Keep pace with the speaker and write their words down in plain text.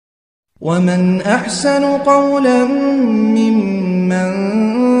ومن أحسن قولا ممن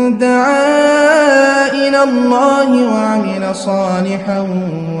دعا إلى الله وعمل صالحا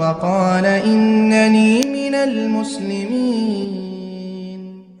وقال إنني من المسلمين.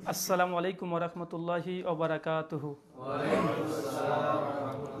 السلام عليكم ورحمة الله وبركاته.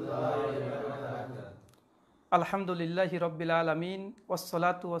 الحمد لله رب العالمين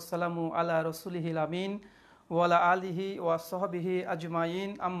والصلاة والسلام على رسوله الأمين وعلى آله وصحبه أجمعين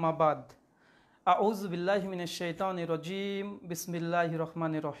أما بعد. أعوذ بالله من الشيطان الرجيم بسم الله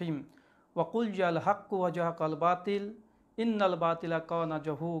الرحمن الرحيم وقل جاء الحق وزهق الباطل إن الباطل كان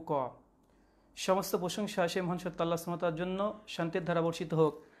زهوقا. সমস্ত প্রশংসা সেই মহান সত্য আল্লাহ সুবহানাহু ওয়া তাআলার জন্য, শান্তির ধারা বর্ষিত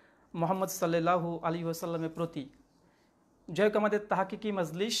হোক মুহাম্মদ সাল্লাল্লাহু আলাইহি ওয়াসাল্লামের প্রতি। যাই হোক, আমাদের তাহকিকি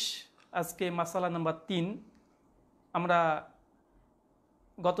মাজলিস আজকে মাসালা নাম্বার 3। আমরা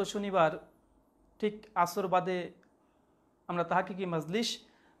গত শনিবার ঠিক আসর বাদে আমরা তাহকিকি মাজলিস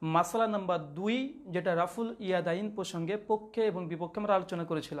মাসালা নাম্বার 2 যেটা রাফুল ইয়াদাইন প্রসঙ্গে পক্ষে এবং বিপক্ষে আমরা আলোচনা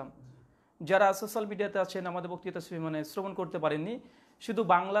করেছিলাম। যারা সোশ্যাল মিডিয়াতে আছেন আমাদের বক্তৃতা শ্রবণ করতে পারেননি, শুধু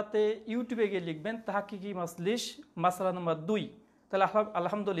বাংলাতে ইউটিউবে গিয়ে লিখবেন তাহকিকি মাজলিস মাসালা নাম্বার 2, তাহলে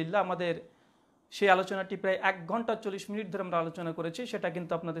আলহামদুলিল্লাহ আমাদের সেই আলোচনাটি প্রায় 1 ঘন্টা 40 মিনিট ধরে আমরা আলোচনা করেছি, সেটা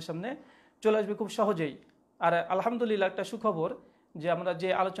কিন্তু আপনাদের সামনে চলে আসবে খুব সহজেই। আর আলহামদুলিল্লাহ একটা সুখবর যে আমরা যে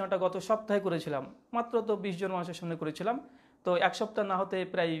আলোচনাটা গত সপ্তাহে করেছিলাম, মাত্র তো 20 জন মানুষের সামনে করেছিলাম, তো 1 সপ্তাহ না হতে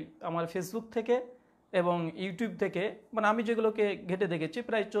প্রায় আমার ফেসবুক থেকে এবং ইউটিউব থেকে, মানে আমি যেগুলোকে ঘেটে দেখেছি,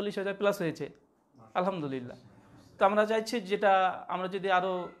 প্রায় 40,000 প্লাস হয়েছে আলহামদুলিল্লাহ। তো আমরা চাইছি যেটা আমরা যদি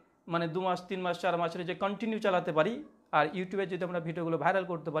আরও মানে 2 মাস 3 মাস 4 মাসের যে কন্টিনিউ চালাতে পারি আর ইউটিউবে যদি আমরা ভিডিওগুলো ভাইরাল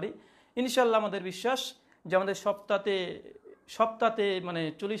করতে পারি, ইনশাল্লাহ আমাদের বিশ্বাস যে আমাদের সপ্তাহে মানে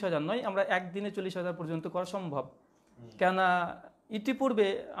 40,000 নয়, আমরা একদিনে 40,000 পর্যন্ত করা সম্ভব। কেননা ইতিপূর্বে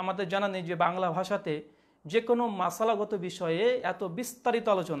আমাদের জানা নেই যে বাংলা ভাষাতে যে কোনো মাসালাগত বিষয়ে এত বিস্তারিত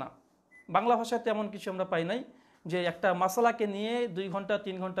আলোচনা বাংলা ভাষাতে এমন কিছু আমরা পাই নাই যে একটা মাসালাকে নিয়ে 2 ঘন্টা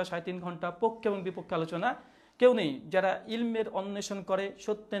 3 ঘন্টা 3.5 ঘন্টা পক্ষে এবং বিপক্ষে আলোচনা কেউ নেই। যারা ইলমের অন্বেষণ করে,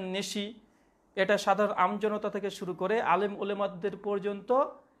 সত্যের নেশি, এটা সাধারণ আমজনতা থেকে শুরু করে আলেম ওলেমাদের পর্যন্ত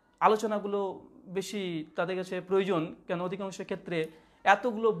আলোচনাগুলো বেশি তাদের কাছে প্রয়োজন। কেন অধিকাংশ ক্ষেত্রে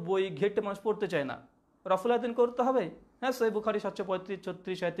এতগুলো বই ঘেটে মানুষ পড়তে চায় না। রাফুল ইয়াদাইন করতে হবে, হ্যাঁ সহিহ বুখারী 735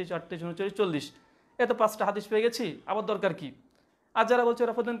 36 37 38 39 40, এত 5টা হাদিস পেয়ে গেছি, আবার দরকার কি? আর যারা বলছে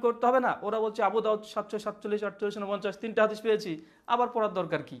রাফুল ইয়াদাইন করতে হবে না, ওরা বলছে আবু দাউদ 747 48 49 3টা হাদিস পেয়েছি, আবার পড়ার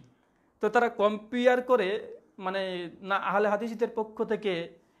দরকার কি? তো তারা কম্পেয়ার করে মানে না আহলে হাদিসদের পক্ষ থেকে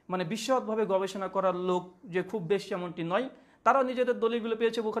মানে বিশদভাবে গবেষণা করার লোক যে খুব বেশি এমনটি নয়। তারাও নিজেদের দলিলগুলো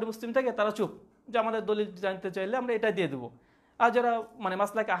পেয়েছে বুখারী মুসলিম থেকে, তারা চুপ যে আমাদের দলিল জানতে চাইলে আমরা এটাই দিয়ে দেবো। আর যারা মানে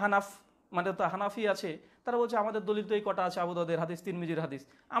মাসলাকে হানাফ, মানে তো হানাফি আছে, তারা বলছে আমাদের দলিল তো এই কটা আছে, আবু দাউদের হাদিস, তিরমিজির হাদিস,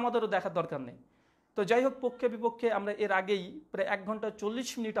 আমাদেরও দেখার দরকার নেই। তো যাই হোক, পক্ষে বিপক্ষে আমরা এর আগেই প্রায় 1 ঘন্টা 40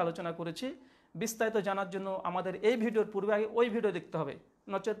 মিনিট আলোচনা করেছি। বিস্তারিত জানার জন্য আমাদের এই ভিডিওর পূর্বে আগে ওই ভিডিও দেখতে হবে,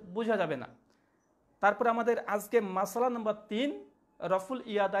 নচেত বোঝা যাবে না। তারপরে আমাদের আজকে মাসালা নাম্বার 3 রাফুল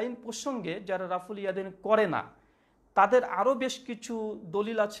ইয়াদাইন প্রসঙ্গে যারা রাফুল ইয়াদাইন করে না তাদের আরও বেশ কিছু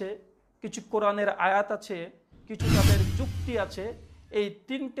দলিল আছে, কিছু কোরআনের আয়াত আছে, কিছু তাদের যুক্তি আছে। এই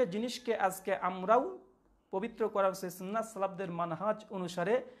 3টে জিনিসকে আজকে আমরাও পবিত্র কোরআন সুন্নাহ সালাফদের মানহাজ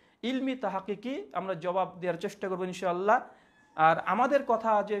অনুসারে ইলমি তাহকিকি আমরা জবাব দেওয়ার চেষ্টা করবো ইনশাআল্লাহ। আর আমাদের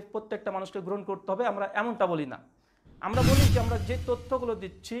কথা যে প্রত্যেকটা মানুষকে গ্রহণ করতে হবে আমরা এমনটা বলি না। আমরা বলি যে আমরা যে তথ্যগুলো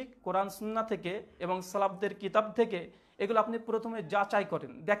দিচ্ছি কোরআন সুন্নাহ থেকে এবং সালাফদের কিতাব থেকে, এগুলো আপনি প্রথমে যাচাই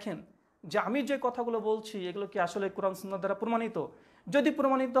করেন, দেখেন যে আমি যে কথাগুলো বলছি এগুলো কি আসলে কোরআন সুন্নাহ দ্বারা প্রমাণিত। যদি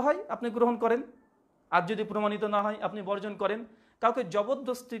প্রমাণিত হয় আপনি গ্রহণ করেন, আর যদি প্রমাণিত না হয় আপনি বর্জন করেন। কাউকে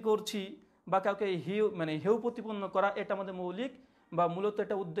জবরদস্তি করছি বা কাউকে হেউ প্রতিপন্ন করা, এটা আমাদের মৌলিক বা মূলত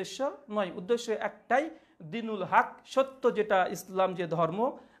এটা উদ্দেশ্য নয়। উদ্দেশ্য একটাই, দিনুল হক, সত্য যেটা, ইসলাম যে ধর্ম,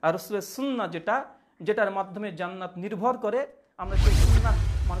 আর রাসূলের সুন্নাহ যেটার মাধ্যমে জান্নাত নির্ভর করে, আমরা সেই সুন্নাহ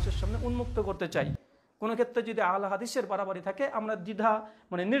মানুষের সামনে উন্মুক্ত করতে চাই। কোনো ক্ষেত্রে যদি আহলে হাদিসের বাড়াবাড়ি থাকে আমরা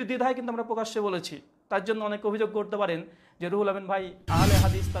নির্দ্বিধায় কিন্তু আমরা প্রকাশ্যে বলেছি। তার জন্য অনেকে অভিযোগ করতে পারেন যে রুহুল আমিন ভাই আহলে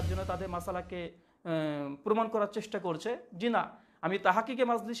হাদিস, তার জন্য তাদের মাসালাকে প্রমাণ করার চেষ্টা করছে। জি না, আমি তাহকিকে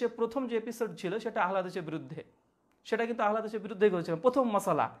মাজলিসের প্রথম যে এপিসোড ছিল সেটা আহলে হাদিসের বিরুদ্ধে, সেটা কিন্তু আহলে হাদিসের বিরুদ্ধে করেছিলাম। প্রথম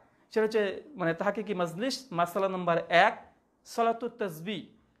মাসালা সেটা হচ্ছে মানে তাহকিকি মাজলিস মাসালা নাম্বার 1 সালাতুত তাসবিহ।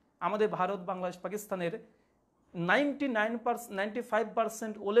 আমাদের ভারত, বাংলাদেশ, পাকিস্তানের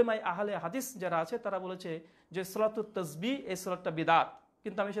 95% ওলেমাই আহলে হাদিস যারা আছে তারা বলেছে যে সালাতুত তাসবিহ এই সালাতটা বিদআত।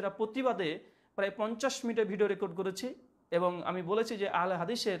 কিন্তু আমি সেটা প্রতিবাদে প্রায় 50 মিনিটের ভিডিও রেকর্ড করেছি এবং আমি বলেছি যে আহলে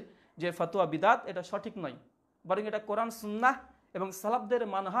হাদিসের যে ফতোয়া বিদআত এটা সঠিক নয়, বরং এটা কোরআন সুন্নাহ এবং সালাফদের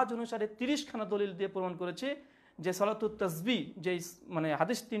মানহাজ অনুসারে 30খানা দলিল দিয়ে প্রমাণ করেছি যে সালাতুত তাসবিহ যে মানে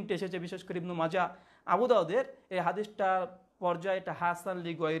হাদিস 3টে এসেছে, বিশেষ করে ইবনে মাজাহ, আবু দাউদের, এই হাদিসটা পর্যায়ে এটা হাসান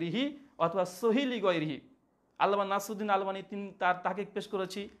লি গয়রিহি অথবা সহি লি গয়রিহি। আল্লামা নাসরুদ্দিন আলবানী তিনি তার তাহকিক পেশ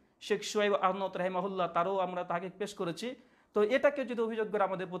করেছি, শেখ শুয়াইব আহমদ রাহিমাহুল্লাহ তারও আমরা তাহকিক পেশ করেছি। তো এটাকে যদি অভিযোগ করে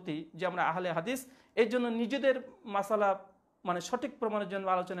আমাদের প্রতি যে আমরা আহলে হাদিস, এর জন্য নিজেদের মাসালা মানে সঠিক প্রমাণের জন্য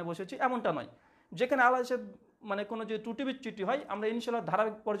আলোচনায় বসেছি এমনটা নয়। যেখানে আলোচনা মানে কোনো যে ত্রুটি বিচ্যুতি হয় আমরা ইনশাআল্লাহ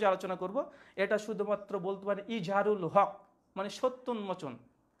ধারাবাহিক পর্যায়ে আলোচনা করব। এটা শুধুমাত্র বলতে পারি ইজহারুল হক, মানে সত্য উন্মোচন।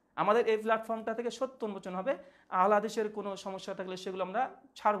 আমাদের এই প্ল্যাটফর্মটা থেকে সত্য উন্মোচন হবে। আহলে হাদিসের কোনো সমস্যা থাকলে সেগুলো আমরা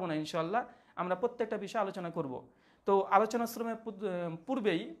ছাড়বো না ইনশাআল্লাহ, আমরা প্রত্যেকটা বিষয়ে আলোচনা করব। তো আলোচনা শ্রমের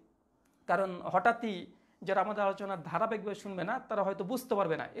পূর্বেই, কারণ হঠাৎই যারা আমাদের আলোচনার ধারাবাহিকভাবে শুনবে না তারা হয়তো বুঝতে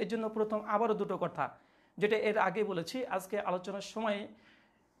পারবে না, এর জন্য প্রথম আবারও দুটো কথা, যেটা এর আগে বলেছি। আজকে আলোচনার সময়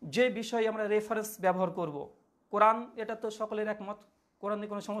যে বিষয়ে আমরা রেফারেন্স ব্যবহার করব, কোরআন, এটা তো সকলের একমত, কোরআনে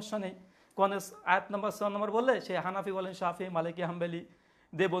কোনো সমস্যা নেই। কোরআনের আয়াত নম্বর 6 নম্বর বললে সে হানাফি বলেন, শাফি, মালিকি, হাম্বলি,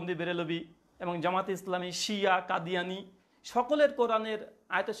 দেবন্দি, বেরেলবি এবং জামাতে ইসলামী, শিয়া, কাদিয়ানি, সকলের কোরআনের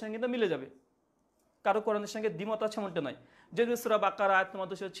আয়াতের সঙ্গে কিন্তু মিলে যাবে, কারো কোরআনের সঙ্গে দ্বিমত আছে এমনটা নয়। যদি সূরা বাকারা আয়াত নম্বর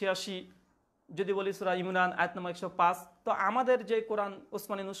 286, যদি বলি সূরা ইমরান আয়াত নম্বর 105, তো আমাদের যে কোরআন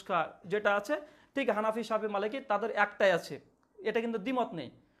ওসমানী নুসখা যেটা আছে, ঠিক হানাফি, শাফি, মালিকি তাদের একটাই আছে, এটা কিন্তু দ্বিমত নেই।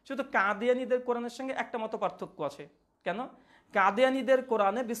 শুধু কাদিয়ানীদের কোরআনের সঙ্গে একটা মত পার্থক্য আছে। কেন? কাদিয়ানীদের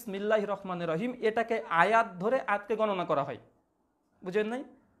কোরআনে বিসমিল্লাহির রহমানির রহিম এটাকে আয়াত ধরে আয়াতকে গণনা করা হয়, বুঝেন নাই?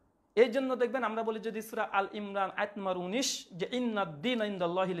 এই জন্য দেখবেন আমরা বলি যদি সূরা আল ইমরান আয়াত নম্বর 19 যে ইন্নাদ-দীন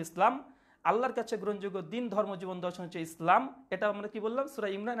ইনদাল্লাহিল ইসলাম, আল্লাহর কাছে গ্রহণযোগ্য দিন, ধর্ম, জীবন দর্শন হচ্ছে ইসলাম, এটা আমরা কি বললাম? সূরা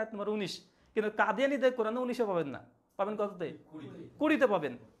ইমরান আয়াত নম্বর 19। কিন্তু কাদিয়ানীদের কোরআনে 19-এ পাবেন না, পাবেন কততে? 20-তে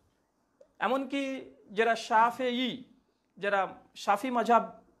পাবেন। এমনকি যারা শাফেঈ, যারা শাফি মাযহাব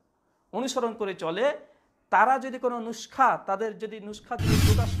অনুসরণ করে চলে, তারা যদি কোনো নুসখা, তাদের যদি নুসখা যদি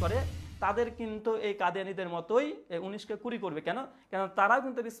প্রকাশ করে, তাদের কিন্তু এই কাদিয়ানীদের মতোই এই 19-কে 20 করবে। কেন? কেন তারা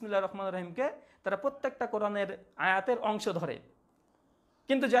কিন্তু বিসমিল্লাহির রহমানির রহিমকে তারা প্রত্যেকটা কোরআনের আয়াতের অংশ ধরে।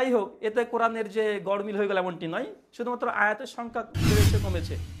 কিন্তু যাই হোক, এতে কোরআনের যে গড়মিল হয়ে গেল এমনটি নয়, শুধুমাত্র আয়াতের সংখ্যা বেড়েছে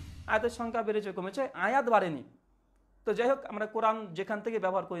কমেছে, আয়াতের সংখ্যা বেড়েছে কমেছে, আয়াত বাড়েনি। তো যাই হোক, আমরা কোরআন যেখান থেকে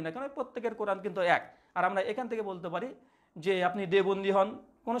ব্যবহার করি না কেন, প্রত্যেকের কোরআন কিন্তু এক। আর আমরা এখান থেকে বলতে পারি যে আপনি দেবন্দি হন,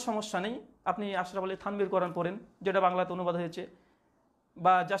 কোনো সমস্যা নেই, আপনি আশরাফ আলী থানভীর কোরআন পড়েন, যেটা বাংলাতে অনুবাদ হয়েছে,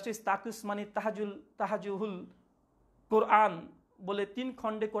 বা জাস্টিস তাকি উসমানী তাহাজুহুল কোরআন বলে 3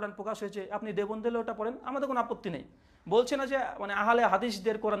 খণ্ডে কোরআন প্রকাশ হয়েছে, আপনি দেবন্দি হলে ওটা পড়েন, আমাদের কোনো আপত্তি নেই। বলছে না যে মানে আহলে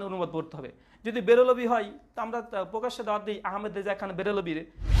হাদিসদের কোরআন অনুবাদ পড়তে হবে। যদি বেরেলবি হয় তো আমরা প্রকাশ্যে দাওয়াত দিই আহমেদ রেজা খান বেরেলবির,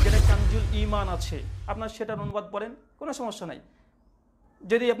 যেটা কানজুল ঈমান আছে, আপনার সেটার অনুবাদ পড়েন, কোনো সমস্যা নাই।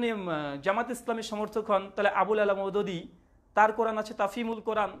 যদি আপনি জামাত ইসলামী সমর্থক হন, তাহলে আবুল আলা মওদুদি, তার কোরআন আছে তাফহিমুল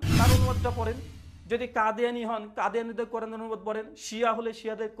কোরআন, তার অনুবাদটা পড়েন। যদি কাদিয়ানি হন, কাদিয়ানিদের কোরআনের অনুবাদ পড়েন। শিয়া হলে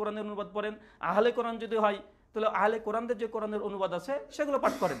শিয়াদের কোরআনের অনুবাদ পড়েন। আহলে কোরআন যদি হয় তাহলে আহলে কোরআনদের যে কোরআনের অনুবাদ আছে সেগুলো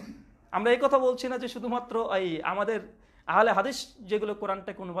পাঠ করেন। আমরা এই কথা বলছি না যে শুধুমাত্র এই আমাদের আহলে হাদিস যেগুলো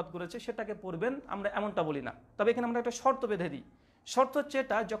কোরআনটাকে অনুবাদ করেছে সেটাকে পড়বেন, আমরা এমনটা বলি না। তবে এখানে আমরা একটা শর্ত বেঁধে দিই। শর্ত হচ্ছে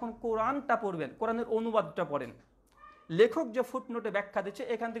এটা, যখন কোরআনটা পড়বেন, কোরআনের অনুবাদটা পড়েন, লেখক যে ফুটনোটে ব্যাখ্যা দিচ্ছে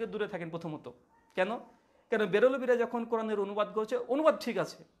এখান থেকে দূরে থাকেন প্রথমত। কেন? কেন বেরলবিরা যখন কোরআনের অনুবাদ করছে, অনুবাদ ঠিক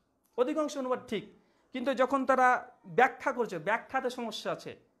আছে, অধিকাংশ অনুবাদ ঠিক, কিন্তু যখন তারা ব্যাখ্যা করছে, ব্যাখ্যাতে সমস্যা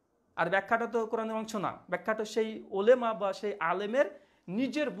আছে। আর ব্যাখ্যাটা তো কোরআনের অংশ না, ব্যাখ্যাটা সেই ওলেমা বা সেই আলেমের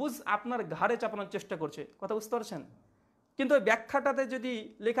নিজের বুঝ আপনার ঘাড়ে চাপানোর চেষ্টা করছে, কথা বুঝতে পারছেন? কিন্তু ওই ব্যাখ্যাটাতে যদি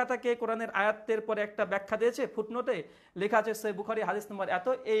লেখা থাকে কোরআনের আয়াতের পরে একটা ব্যাখ্যা দিয়েছে, ফুটনোটে লেখা আছে সহিহ বুখারী হাদিস নম্বর এত,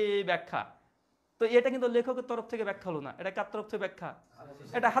 এই ব্যাখ্যা, তো এটা কিন্তু লেখকের তরফ থেকে ব্যাখ্যা হলো না, এটা কার তরফ থেকে ব্যাখ্যা?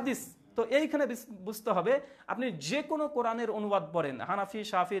 এটা হাদিস। তো এইখানে বুঝতে হবে, আপনি যে কোনো কোরআনের অনুবাদ পড়েন, হানাফি,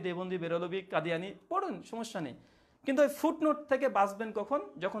 শাফি, দেবন্দি, বেরলবি, কাদিয়ানি পড়ুন, সমস্যা নেই। কিন্তু ওই ফুটনোট থেকে বাঁচবেন কখন?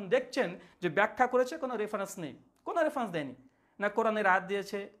 যখন দেখছেন যে ব্যাখ্যা করেছে কোনো রেফারেন্স নেই, কোনো রেফারেন্স দেয়নি, না কোরআনের আয়াত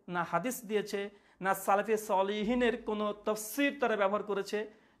দিয়েছে, না হাদিস দিয়েছে, না সালাফে সলিহিনের কোনো তাফসীর তারা ব্যবহার করেছে।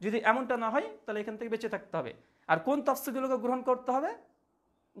 যদি এমনটা না হয় তাহলে এখান থেকে বেঁচে থাকতে হবে। আর কোন তাফসীরগুলোকে গ্রহণ করতে হবে?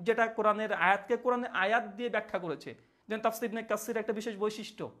 যেটা কোরআনের আয়াতকে কোরআনের আয়াত দিয়ে ব্যাখ্যা করেছে। যেমন তাফসীর ইবনে কাসির একটা বিশেষ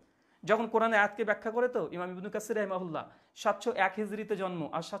বৈশিষ্ট্য, যখন কোরআনের আয়াতকে ব্যাখ্যা করে, তো ইমাম ইবনে কাসির রাহিমাহুল্লাহ 701 হিজরিতে জন্ম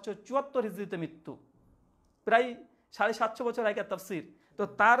আর 774 হিজরিতে মৃত্যু, প্রায় 750 বছর আগের তাফসীর। তো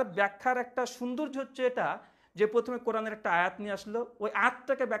তার ব্যাখ্যার একটা সৌন্দর্য হচ্ছে এটা যে প্রথমে কোরআনের একটা আয়াত নিয়ে আসলো, ওই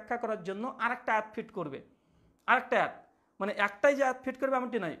আয়াতটাকে ব্যাখ্যা করার জন্য আরেকটা আয়াত ফিট করবে, আরেকটা আয়াত, মানে একটাই যে আয়াত ফিট করবে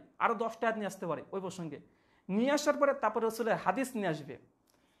এমনটি নয়, আরো 10টা আয়াত নিয়ে আসতে পারে ওই প্রসঙ্গে। নিয়ে আসার পরে তারপরে রাসূলের হাদিস নিয়ে আসবে।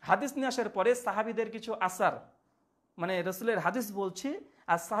 হাদিস নিয়ে আসার পরে সাহাবীদের কিছু আসার, মানে রাসূলের হাদিস বলছি,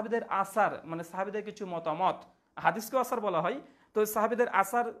 আর সাহাবীদের আসার মানে সাহাবীদের কিছু মতামত, হাদিসকেও আসার বলা হয়। তো সাহাবীদের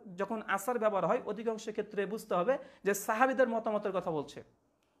আসার, যখন আসার ব্যবহার হয় অধিকাংশ ক্ষেত্রে বুঝতে হবে যে সাহাবীদের মতামতের কথা বলছে।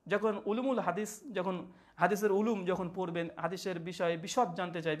 যখন উলুমুল হাদিস, যখন হাদিসের উলুম যখন পড়বেন, হাদিসের বিষয়ে বিশদ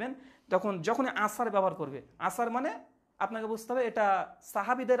জানতে চাইবেন, তখন যখন আসার ব্যবহার করবে, আসার মানে আপনাকে বুঝতে হবে এটা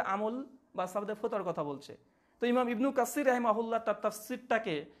সাহাবীদের আমল বা সাহাবীদের ফতোয়ার কথা বলছে। তো ইমাম ইবনু কাসির রাহিমাহুল্লাহ তার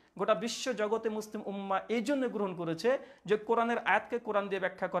তাফসিরটাকে গোটা বিশ্ব জগতে মুসলিম উম্মাহ এই জন্য গ্রহণ করেছে যে কোরআনের আয়াতকে কোরআন দিয়ে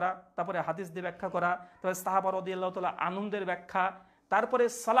ব্যাখ্যা করা, তারপরে হাদিস দিয়ে ব্যাখ্যা করা, তারপরে সাহাবা রাদিয়াল্লাহু তাআলা আনহুদের ব্যাখ্যা, তারপরে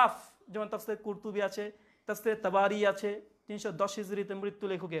সালাফ যেমন তাফসির কুরতুবী আছে, তাফসির তাবারি আছে 310 হিজরিতে মৃত্যু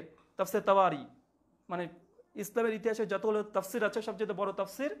লেখকের তাফসির তাবারি, মানে ইসলামের ইতিহাসে যতগুলো তাফসির আছে সবচেয়ে বড়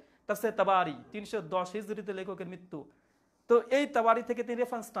তাফসির তাফসির তাবারি 310 হিজরিতে লেখকের মৃত্যু। তো এই তাবারি থেকে তিনি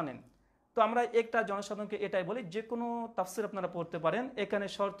রেফারেন্স টানেন। তো আমরা একটা জনসাধারণকে এটাই বলি, যে কোনো তাফসির আপনারা পড়তে পারেন, এখানে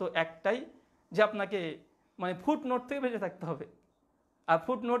শর্ত একটাই যে আপনাকে মানে ফুটনোট থেকে বেঁচে থাকতে হবে। আর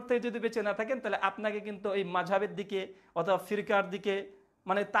ফুটনোট থেকে যদি বেঁচে না থাকেন তাহলে আপনাকে কিন্তু এই মাযহাবের দিকে অথবা ফিরকার দিকে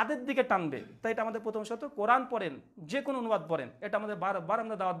মানে তাদের দিকে টানবে। তাই এটা আমাদের প্রথম শর্ত, কোরআন পড়েন, যে কোনো অনুবাদ পড়েন, এটা আমাদের বারবার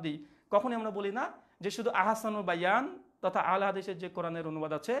আমরা দাওয়াত দিই। কখনই আমরা বলি না যে শুধু আহসানুল বায়ান তথা আল হাদিসের যে কোরআনের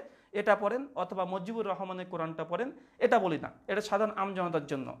অনুবাদ আছে এটা পড়েন অথবা মুজিবুর রহমানের কোরআনটা পড়েন, এটা বলি না। এটা সাধারণ আমজনতার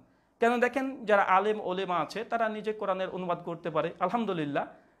জন্য। কেন দেখেন, যারা আলেম ওলেমা আছে তারা নিজে কোরআনের অনুবাদ করতে পারে, আলহামদুলিল্লাহ।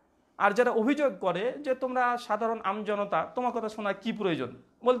 আর যারা অভিযোগ করে যে তোমরা সাধারণ আমজনতা, তোমার কথা শোনা কি প্রয়োজন,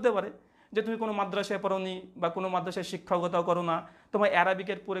 বলতে পারে যে তুমি কোনো মাদ্রাসায় পড়োনি বা কোনো মাদ্রাসায় শিক্ষকতাও করো না, তোমার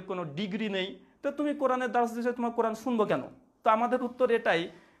অ্যারাবিকের পরে কোনো ডিগ্রি নেই, তো তুমি কোরআনের দাস দিয়েছে, তোমার কোরআন শুনবো কেন? তো আমাদের উত্তর এটাই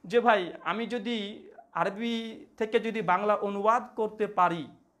যে ভাই, আমি যদি আরবি থেকে যদি বাংলা অনুবাদ করতে পারি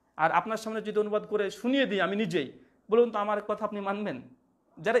আর আপনার সামনে যদি অনুবাদ করে শুনিয়ে দিই আমি নিজেই, বলুন তো আমার কথা আপনি মানবেন?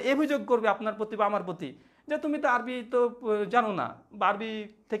 যারা অভিযোগ করবে আপনার প্রতি বা আমার প্রতি যে তুমি তো আরবি তো জানো না বা আরবি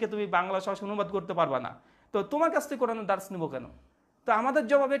থেকে তুমি বাংলা সরাসরি অনুবাদ করতে পারবা না, তো তোমার কাছ থেকে কোরআনের দার্স নেবো কেন? তো আমাদের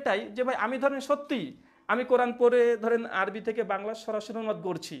জবাব এটাই যে ভাই, আমি ধরেন সত্যি আমি কোরআন পড়ে ধরেন আরবি থেকে বাংলা সরাসরি অনুবাদ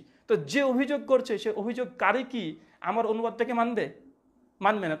করছি, তো যে অভিযোগ করছে সে অভিযোগকারী কি আমার অনুবাদটাকে মানবে?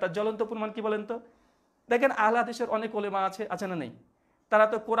 মানবে না। তার জ্বলন্ত প্রমাণ কি বলেন তো? দেখেন আহলে হাদিসের অনেক ওলেমা আছে না নেই? তারা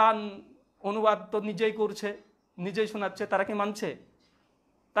তো কোরআন অনুবাদ তো নিজেই করছে, নিজেই শোনাচ্ছে, তারা কি মানছে?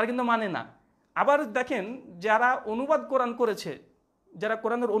 তারা কিন্তু মানে না। আবার দেখেন যারা অনুবাদ কোরআন করেছে, যারা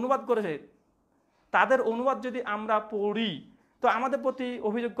কোরআনের অনুবাদ করেছে, তাদের অনুবাদ যদি আমরা পড়ি তো আমাদের প্রতি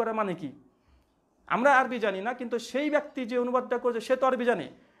অভিযোগ করা মানে কি? আমরা আরবি জানি না, কিন্তু সেই ব্যক্তি যে অনুবাদটা করেছে সে তো আরবি জানে।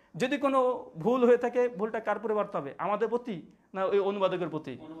 যদি কোনো ভুল হয়ে থাকে, ভুলটা কার উপরে বাড়তে হবে? আমাদের প্রতি না ওই অনুবাদকের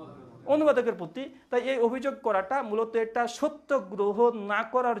প্রতি? অনুবাদকের প্রতি। তাই এই অভিযোগ করাটা মূলত এটা সত্য গ্রহণ না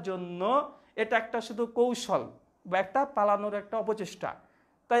করার জন্য এটা একটা শুধু কৌশল বা একটা পালানোর একটা অপচেষ্টা।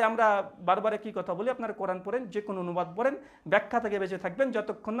 তাই আমরা বারবার কি কথা বলি, আপনারা কোরআন পড়েন, যে কোনো অনুবাদ পড়েন, ব্যাখ্যা থেকে বেঁচে থাকবেন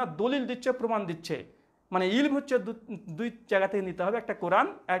যতক্ষণ না দলিল দিচ্ছে, প্রমাণ দিচ্ছে। মানে ইলম হচ্ছে দুই জায়গা থেকে নিতে হবে, একটা কোরআন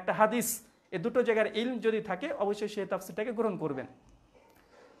আর একটা হাদিস। এই দুটো জায়গার ইলম যদি থাকে অবশ্যই সেই তাফসীরটাকে গ্রহণ করবেন।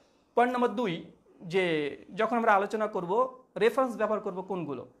 পয়েন্ট নম্বর 2, যে যখন আমরা আলোচনা করব রেফারেন্স ব্যবহার করব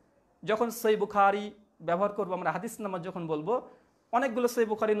কোনগুলো, যখন সহিহ বুখারী ব্যবহার করব, আমরা হাদিস নাম্বার যখন বলবো, অনেকগুলো সহিহ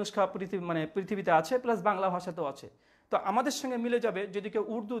বুখারী নুসখা পৃথিবীতে আছে, প্লাস বাংলা ভাষাতেও আছে। তো আমাদের সঙ্গে মিলে যাবে যদি কেউ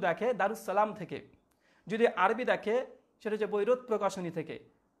উর্দু দেখে দারুস সালাম থেকে, যদি আরবি দেখে সেটা হচ্ছে বৈরুত প্রকাশনী থেকে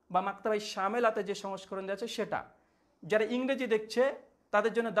বা মাকতাবাই শামেলাতে যে সংস্করণ আছে সেটা। যারা ইংরেজি দেখছে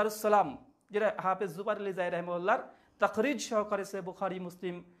তাদের জন্য দারুস সালাম, যেটা হাফেজ জুবাইর আলী জাহি রাহিমাহুল্লাহর তাখরিজ সহকারে সহিহ বুখারী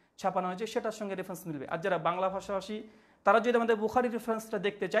মুসলিম ছাপানো হয়েছে, সেটার সঙ্গে রেফারেন্স মিলবে। আর যারা বাংলা ভাষাভাষী তারা যদি আমাদের বুখারীর রেফারেন্সটা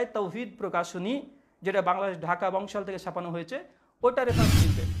দেখতে চায়, তাওহীদ প্রকাশনী যেটা বাংলাদেশ ঢাকা বংশাল থেকে ছাপানো হয়েছে, ওইটা রেফারেন্স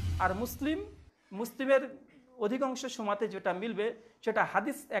মিলবে। আর মুসলিমের অধিকাংশ সময়তে যেটা মিলবে সেটা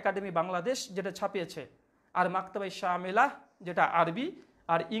হাদিস একাডেমি বাংলাদেশ যেটা ছাপিয়েছে, আর মাকতাবাই শামেলাহ যেটা আরবি,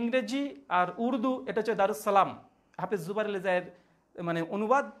 আর ইংরেজি আর উর্দু এটা হচ্ছে দারুস সালাম হাফেজ জুবাইর আলী জাহির মানে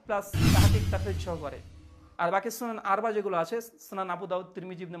অনুবাদ প্লাস তাহকিক তাখরিজ সহকারে। আর বাকি সুনান আরবা যেগুলো আছে, সুনান আবু দাউদ,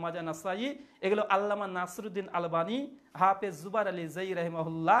 তিরমিজি, ইবনে মাজাহ, নাসাই, এগুলো আল্লামা নাসিরুদ্দিন আলবানী, হাফেজ জুবাইর আলী জাহি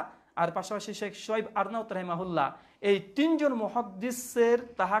রাহিমাহুল্লাহ, আর পাশাপাশি শেখ শোয়েব আরনাউত রাহিমাহুল্লাহ, এই 3 জন মুহাদ্দিসের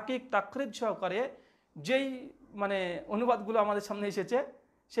তাহকিক তাখরিজ সহকারে যেই মানে অনুবাদগুলো আমাদের সামনে এসেছে,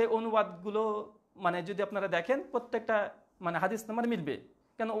 সেই অনুবাদগুলো মানে যদি আপনারা দেখেন প্রত্যেকটা মানে হাদিস নাম্বার মিলবে।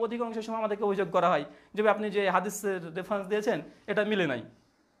 কেন অধিকাংশ সময় আমাদেরকে অভিযোগ করা হয় যে আপনি যে হাদিসের রেফারেন্স দিয়েছেন এটা মিলে নাই।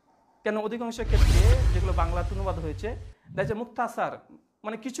 কেন অধিকাংশ ক্ষেত্রে যেগুলো বাংলাতে অনুবাদ হয়েছে দেখছে মুখতাসার,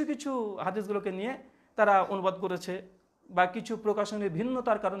 মানে কিছু কিছু হাদিসগুলোকে নিয়ে তারা অনুবাদ করেছে বা কিছু প্রকাশনের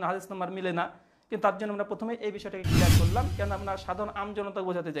ভিন্নতার কারণে হাদিস নাম্বার মিলে না। কিন্তু তার জন্য আমরা প্রথমে এই বিষয়টাকে ক্লিয়ার করলাম, কেন আমরা সাধারণ আমজনতা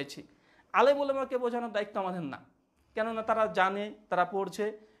বোঝাতে চাইছি। আলেম ওলামাকে বোঝানোর দায়িত্ব আমাদের না, কেননা তারা জানে, তারা পড়ছে,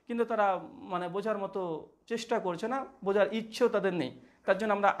 কিন্তু তারা মানে বোঝার মতো চেষ্টা করছে না, বোঝার ইচ্ছেও তাদের নেই। তার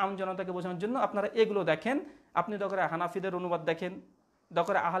জন্য আমরা আমজনতাকে বোঝানোর জন্য আপনারা এগুলো দেখেন। আপনি দরকার হানাফিদের অনুবাদ দেখেন,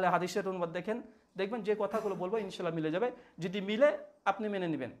 দরকার আহলে হাদিসের অনুবাদ দেখেন, দেখবেন যে কথাগুলো বলবো ইনশাল্লাহ মিলে যাবে। যদি মিলে আপনি মেনে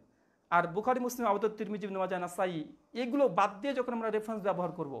নেবেন। আর বুখারী, মুসলিম, আবু দাউদ, তিরমিজি, ইবনে মাজাহ, নাসাই এগুলো বাদ দিয়ে যখন আমরা রেফারেন্স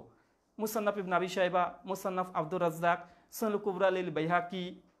ব্যবহার করব, মুসান্নাফ ইবনে আবি শাইবা, মুসান্নাফ আব্দুর রাজ্জাক, সুনানুল কুবরা লিল বাইহাকি,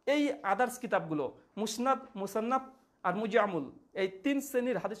 এই আদার্স কিতাবগুলো, মুসনাদ, মুসান্নাফ আর মুজামুল, এই 3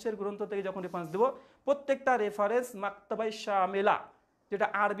 শ্রেণীর হাদিসের গ্রন্থ থেকে যখন রেফারেন্স দেবো, প্রত্যেকটা রেফারেন্স মাকতাবাই শামিলা, যেটা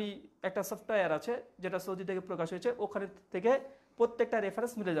আরবি একটা সফটওয়্যার আছে যেটা সৌদি থেকে প্রকাশ হয়েছে, ওখানে থেকে প্রত্যেকটা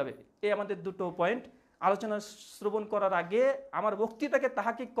রেফারেন্স মিলে যাবে। এই আমাদের দুটো পয়েন্ট। আলোচনা শ্রবণ করার আগে আমার বক্তৃতাকে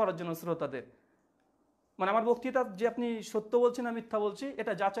তাহাকিক করার জন্য শ্রোতাদের, মানে আমার বক্তৃতা যে আপনি সত্য বলছেন না মিথ্যা বলছি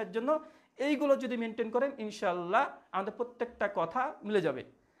এটা যাচাইয়ের জন্য এইগুলো যদি মেনটেন করেন, ইনশাআল্লাহ আমাদের প্রত্যেকটা কথা মিলে যাবে।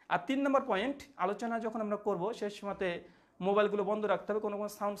 আর 3 নম্বর পয়েন্ট, আলোচনা যখন আমরা করব সেই সময়তে মোবাইলগুলো বন্ধ রাখতে হবে, কোনো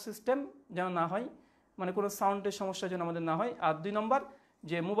সাউন্ড সিস্টেম যেন না হয়, মানে কোনো সাউন্ডের সমস্যা যেন আমাদের না হয়। আর 2 নম্বর,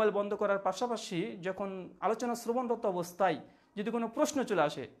 যে মোবাইল বন্ধ করার পাশাপাশি যখন আলোচনা শ্রবণরত অবস্থায় যদি কোনো প্রশ্ন চলে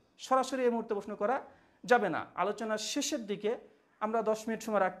আসে, সরাসরি এই মুহূর্তে প্রশ্ন করা যাবে না। আলোচনার শেষের দিকে আমরা 10 মিনিট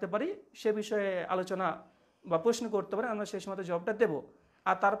সময় রাখতে পারি, সে বিষয়ে আলোচনা বা প্রশ্ন করতে পারি, আমরা সেই সময়তে জবাবটা দেব।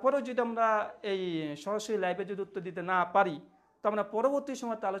 আর তারপরেও যদি আমরা এই সরাসরি লাইভে যদি উত্তর দিতে না পারি, তো আমরা পরবর্তী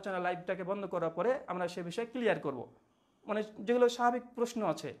সময়তে আলোচনা লাইভটাকে বন্ধ করার পরে আমরা সে বিষয়ে ক্লিয়ার করব, মানে যেগুলো স্বাভাবিক প্রশ্ন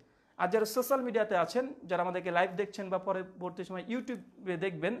আছে। আর যারা সোশ্যাল মিডিয়াতে আছেন, যারা আমাদেরকে লাইভ দেখছেন বা পরবর্তী সময় ইউটিউবে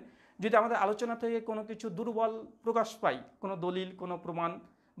দেখবেন, যদি আমাদের আলোচনা থেকে কোনো কিছু দুর্বল প্রকাশ পাই, কোনো দলিল, কোনো প্রমাণ,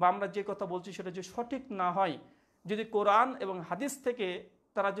 বা আমরা যে কথা বলছি সেটা যদি সঠিক না হয়, যদি কোরআন এবং হাদিস থেকে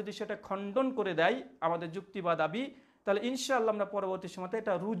তারা যদি সেটা খণ্ডন করে দেয় আমাদের যুক্তি বা দাবি, তাহলে ইনশাআল্লাহ আমরা পরবর্তী সময়তে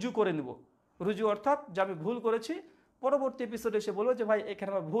এটা রুজু করে নেব। রুজু অর্থাৎ যে আমি ভুল করেছি, পরবর্তী এপিসোডে এসে বলবো যে ভাই এখানে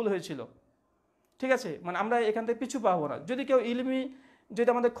আমার ভুল হয়েছিল, ঠিক আছে, মানে আমরা এখান থেকে পিছু পাবো না। যদি কেউ ইলমি যদি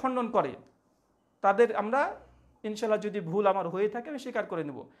আমাদের খণ্ডন করে, তাদের আমরা ইনশাআল্লাহ যদি ভুল আমার হয়ে থাকে আমি স্বীকার করে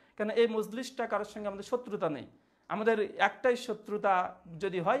নেব, কেন এই মজলিসটা কারোর সঙ্গে আমাদের শত্রুতা নেই। আমাদের একটাই শত্রুতা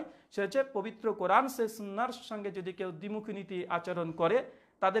যদি হয়, সেটা হচ্ছে পবিত্র কোরআন সে সুন্নাহর সঙ্গে যদি কেউ দ্বিমুখী নীতি আচরণ করে,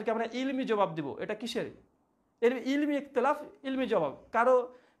 তাদেরকে আমরা ইলমি জবাব দিব। এটা কিসের? এর ইলমি ইখতিলাফ, ইলমি জবাব। কারো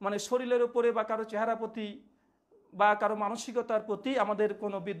মানে শরীরের উপরে বা কারো চেহারা প্রতি বা কারো মানসিকতার প্রতি আমাদের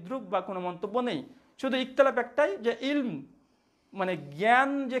কোনো বিদ্রুপ বা কোনো মন্তব্য নেই। শুধু ইখতিলাফ একটাই, যে ইলম মানে জ্ঞান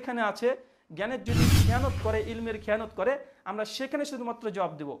যেখানে আছে, জ্ঞানের যদি খেয়ানত করে, ইলমের খেয়ানত করে, আমরা সেখানে শুধুমাত্র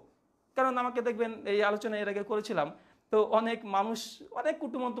জবাব দেব। কারণ আমাকে দেখবেন, এই আলোচনা এর আগে করেছিলাম, তো অনেক মানুষ অনেক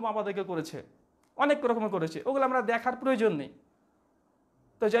কুটুমন্তব্য আমাদেরকে করেছে, অনেক রকমের করেছে, ওগুলো আমরা দেখার প্রয়োজন নেই।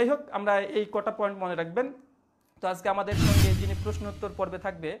 তো যাই হোক, আমরা এই কটা পয়েন্ট মনে রাখবেন। তো আজকে আমাদের সঙ্গে যিনি প্রশ্নোত্তর পর্বে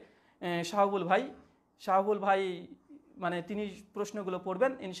থাকবে শাহবুল ভাই, শাহবুল ভাই মানে তিনি প্রশ্নগুলো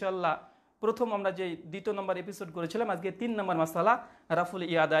পড়বেন ইনশাআল্লাহ। প্রথম আমরা যে 2 নম্বর এপিসোড করেছিলাম, আজকে 3 নম্বর মাসালা রাফুল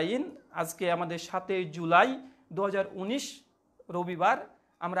ইয়াদাইন। আজকে আমাদের 7 জুলাই 2019 রবিবার,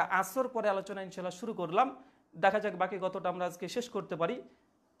 আমরা আসর পরে আলোচনা ইনশাআল্লাহ শুরু করলাম। দেখা যাক বাকি কতটা আমরা আজকে শেষ করতে পারি।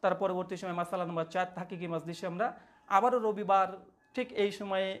 তার পরবর্তী সময় মাসালা নম্বর 4 তাহকিকি মাজলিসে আমরা আবারও রবিবার ঠিক এই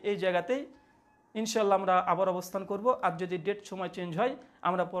সময়ে এই জায়গাতেই ইনশাআল্লাহ আমরা আবার অবস্থান করব। আর যদি ডেট সময় চেঞ্জ হয়,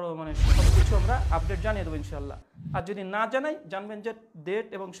 আমরা মানে সব কিছু আমরা আপডেট জানিয়ে দেবো ইনশাআল্লাহ। আর যদি না জানাই, জানবেন যে ডেট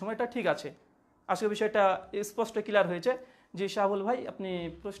এবং সময়টা ঠিক আছে। আজকে বিষয়টা স্পষ্ট ক্লিয়ার হয়েছে। যে শাহুল ভাই, আপনি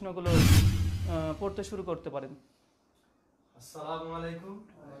প্রশ্নগুলো পড়তে শুরু করতে পারেন। আসসালামু আলাইকুম।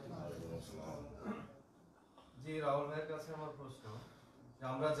 জি, রাহুল ভাইয়ের কাছে আমার প্রশ্ন, যে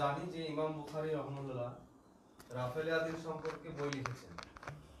আমরা জানি যে ইমাম বুখারী রাহমাহুল্লাহ রাফেল ইয়াদিন সম্পর্কে বই লিখেছেন।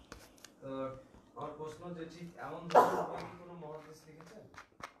 তো আমার প্রশ্ন, যে ঠিক এমন ধরনের বই কি কোনো মুহাদ্দিস লিখেছেন?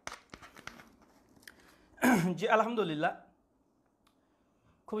 জি আলহামদুলিল্লাহ,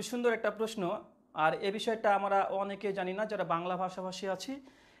 খুবই সুন্দর একটা প্রশ্ন। আর এ বিষয়টা আমরা অনেকে জানি না, যারা বাংলা ভাষাভাষী আছি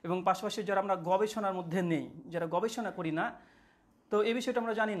এবং পাশাপাশি যারা আমরা গবেষণার মধ্যে নেই, যারা গবেষণা করি না, তো এই বিষয়টা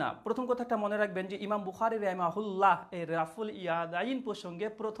আমরা জানি না। প্রথম কথাটা মনে রাখবেন যে ইমাম বুখারী রাহিমাহুল্লাহ এই রাফুল ইয়াদাইন প্রসঙ্গে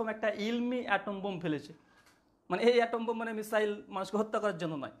প্রথম একটা ইলমি অ্যাটম বোম ফেলেছে। মানে এই অ্যাটম বোম মানে মিসাইল মানুষকে হত্যা করার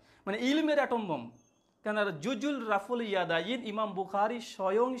জন্য নয়, মানে ইলমের অ্যাটম বোম। কেন জুজুল রাফুল ইয়াদাইন, ইমাম বুখারী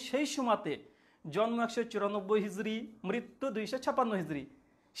স্বয়ং সেই সময়তে জন্ম 194 হিজরি, মৃত্যু 256 হিজরি,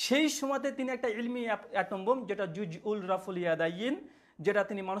 সেই সময়তে তিনি একটা ইলমি অ্যাটম বোম, যেটা জুজউল রাফুল ইয়াদাইন, যেটা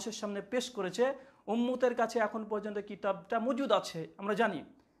তিনি মানুষের সামনে পেশ করেছে। উম্মতের কাছে এখন পর্যন্ত কিতাবটা মজুদ আছে, আমরা জানি,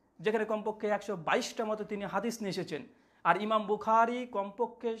 যেখানে কমপক্ষে 122টা মতো তিনি হাদিস নিয়ে এসেছেন। আর ইমাম বুখারী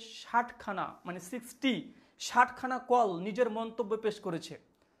কমপক্ষে 60খানা মানে 60খানা কল নিজের মন্তব্য পেশ করেছে।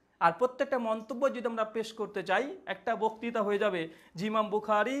 আর প্রত্যেকটা মন্তব্য যদি আমরা পেশ করতে চাই, একটা বক্তৃতা হয়ে যাবে যে ইমাম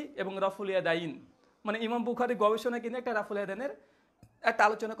বুখারী এবং রাফুল ইয়াদাইন, মানে ইমাম বুখারী গবেষণা কিন্তু একটা রাফুল ইয়াদাইনের একটা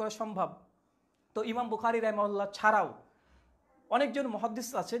আলোচনা করা সম্ভব। তো ইমাম বুখারী রাহিমাহুল্লাহ ছাড়াও অনেকজন মুহাদ্দিস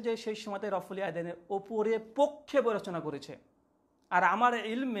আছে যে সেই সময়তে রাফুল ইয়াদাইনের ওপরে পক্ষে রচনা করেছে। আর আমার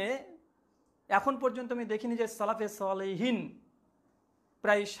ইলমে এখন পর্যন্ত আমি দেখিনি যে সালাফে সালেহিন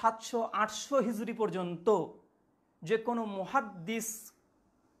প্রায় 700-800 হিজরি পর্যন্ত যে কোনো মুহাদ্দিস,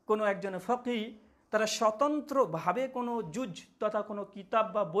 কোনো একজন ফকিহ, তারা স্বতন্ত্রভাবে কোনো জুজ তথা কোনো কিতাব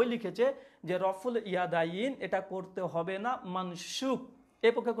বা বই লিখেছে যে রফুল ইয়াদাইন এটা করতে হবে না, মানসুখ, এ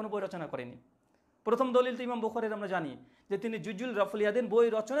পক্ষে কোনো বই রচনা করেনি। প্রথম দলিল তো ইমাম বুখারীর আমরা জানি যে তিনি জুজুল রাফুল ইয়াদাইন বই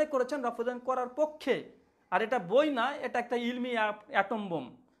রচনাই করেছেন রাফুল ইয়াদাইন করার পক্ষে। আর এটা বই না, এটা একটা ইলমি অ্যাটম বোম।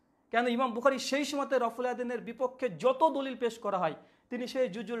 কেন ইমাম বুখারী সেই সময়তে রাফুল ইয়াদাইনের বিপক্ষে যত দলিল পেশ করা হয় তিনি সেই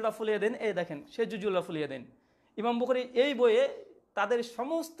জুজুল রাফুল ইয়াদাইন, এই দেখেন সেই জুজুল রাফুল ইয়াদাইন। ইমাম বুখারী এই বইয়ে তাদের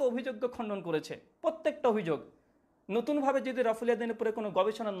সমস্ত অভিযোগকে খণ্ডন করেছে, প্রত্যেকটা অভিযোগ। নতুনভাবে যদি রাফুল ইয়াদাইনের উপরে কোনো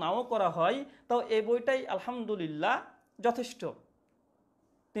গবেষণা নাও করা হয় তাও এই বইটাই আলহামদুলিল্লাহ যথেষ্ট।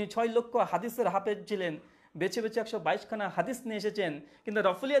 তিনি 6 লক্ষ হাদিসের হাফেজ ছিলেন, বেছে বেছে 122খানা হাদিস নিয়ে এসেছেন, কিন্তু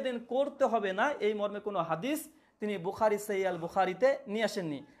রাফুল ইয়াদাইন করতে হবে না এই মর্মে কোনো হাদিস তিনি বুখারী সহিহ আল বুখারীতে নিয়ে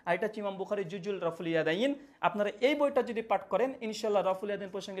আসেননি। আর এটা ইমাম বুখারী জুজুল রাফুল ইয়াদাইন। আপনারা এই বইটা যদি পাঠ করেন ইনশাআল্লাহ রাফুল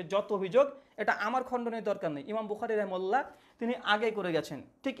ইয়াদাইন প্রসঙ্গে যত অভিযোগ, এটা আমার খণ্ডনের দরকার নেই, ইমাম বুখারী রাহিমাহুল্লাহ তিনি আগে করে গেছেন।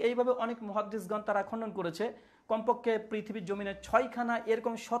 ঠিক এইভাবে অনেক মুহাদ্দিসগণ তারা খণ্ডন করেছে। কমপক্ষে পৃথিবীর জমিনে 6খানা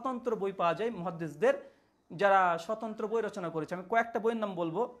এরকম স্বতন্ত্র বই পাওয়া যায় মুহাদ্দিসদের, যারা স্বতন্ত্র বই রচনা করেছে। আমি কয়েকটা বইয়ের নাম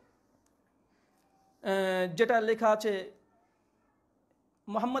বলবো। যেটা লেখা আছে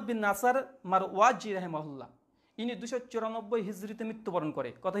মোহাম্মদ বিন নাসার মারওয়াজি রাহিমাহুল্লাহ, ইনি 294 হিজরিতে মৃত্যুবরণ করে।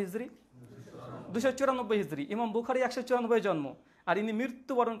 কত হিজরি? 294 হিজরি। ইমাম বুখারী 194 জন্ম, আর ইনি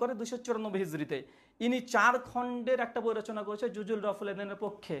মৃত্যুবরণ করে 294 হিজরিতে। ইনি 4 খণ্ডের একটা বই রচনা করেছে জুজুল রাফুল ইয়াদাইনের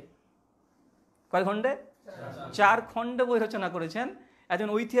পক্ষে। কয় খণ্ডে? 4 খণ্ডে বই রচনা করেছেন। একজন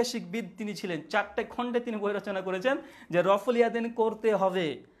ঐতিহাসিকবিদ তিনি ছিলেন, 4টে খণ্ডে তিনি বই রচনা করেছেন যে রাফুল ইয়াদাইন করতে হবে।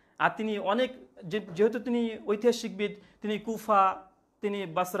 আর তিনি অনেক, যেহেতু তিনি ঐতিহাসিকবিদ, তিনি কুফা, তিনি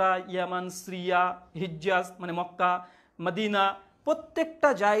বাসরা, ইয়ামান, সিরিয়া, হিজ্জাজ মানে মক্কা, মদিনা, প্রত্যেকটা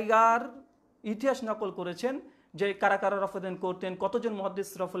জায়গার ইতিহাস নকল করেছেন যে কারা কারা রাফুল ইয়াদাইন করতেন, কতজন মুহাদ্দিস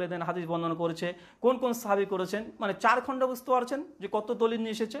রাফুল ইয়াদাইন হাদিস বর্ণনা করেছে, কোন কোন সাহাবী করেছেন। মানে 4 খণ্ডে বুঝতে পারছেন যে কত দলিল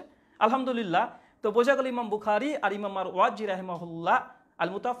নিয়ে এসেছে। আলহামদুলিল্লাহ। তো বোঝা গেল ইমাম বুখারী আর ইমাম মারওয়াজি রাহিমাহুল্লাহ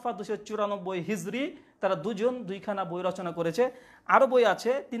আল মুতাফা 294 হিজরি, তারা দুজন 2খানা বই রচনা করেছে। আরও বই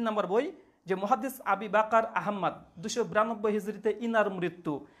আছে, 3 নম্বর বই যে মুহাদ্দিস আবি বাকার আহমদ 292 হিজরিতে ইনার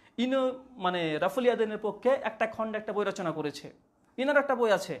মৃত্যু। ইনও মানে রাফুল ইয়াদাইনের পক্ষে একটা খণ্ডে একটা বই রচনা করেছে। ইনার একটা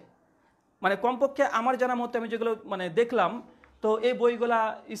বই আছে, মানে কমপক্ষে আমার জানা মতে আমি যেগুলো মানে দেখলাম, তো এই বইগুলা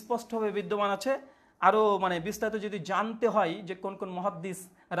স্পষ্টভাবে বিদ্যমান আছে। আরও মানে বিস্তারিত যদি জানতে হয় যে কোন কোন মুহাদ্দিস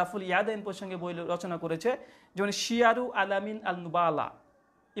রাফুল ইয়াদাইন প্রসঙ্গে বই রচনা করেছে, যেমন শিয়ারু আলামিন আল নুবালা,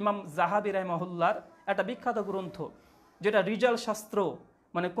 ইমাম জাহাবি রাহিমাহুল্লাহর একটা বিখ্যাত গ্রন্থ, যেটা রিজাল শাস্ত্র,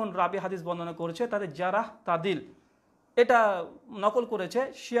 মানে কোন রাবি হাদিস বর্ণনা করেছে তাদের জারাহ তাদিল, এটা নকল করেছে।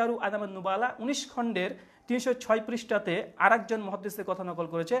 শিয়ারু আলামিন আল নুবালা 19 খণ্ডের 306 পৃষ্ঠাতে আরেকজন মুহাদ্দিসের কথা নকল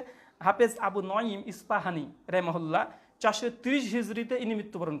করেছে, হাফেজ আবু নঈম ইস্পাহানি রাহিমাহুল্লাহ 430 হিজরিতে ইনি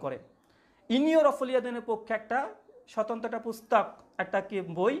মৃত্যুবরণ করে। ইনিও রাফুল ইয়াদাইনের পক্ষে একটা স্বতন্ত্র একটা পুস্তক, একটা কি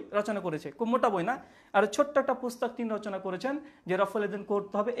বই রচনা করেছে, খুব মোটা বই না, আর ছোট্ট একটা পুস্তক তিনি রচনা করেছেন যে রাফুল ইয়াদাইন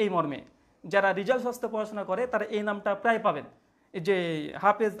করতে হবে এই মর্মে। যারা রিজাল শাস্ত্রে পড়াশোনা করে তারা এই নামটা প্রায় পাবেন, যে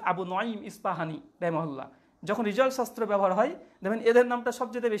হাফেজ আবু নঈম ইস্পাহানি রাহিমাহুল্লাহ। যখন রিজাল শাস্ত্র ব্যবহার হয় দেখবেন এদের নামটা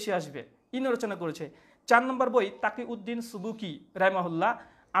সবচেয়ে বেশি আসবে। ইনি রচনা করেছে। 4 নম্বর বই তাকি উদ্দিন সুবুকি রাহিমাহুল্লাহ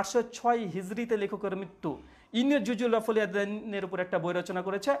 806 হিজরিতে লেখকের মৃত্যু। ইনি জুজুল রাফুল ইয়াদাইনের উপর একটা বই রচনা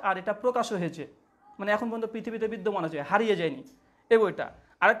করেছে, আর এটা প্রকাশ হয়েছে, মানে এখন পর্যন্ত পৃথিবীতে বিদ্যমান আছে, হারিয়ে যায়নি এই বইটা।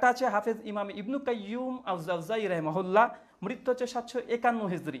 আরেকটা আছে হাফেজ ইমাম ইবনু কাইয়ুম আল-জাওজাই রাহিমাহুল্লাহ, মৃত্যু হচ্ছে 751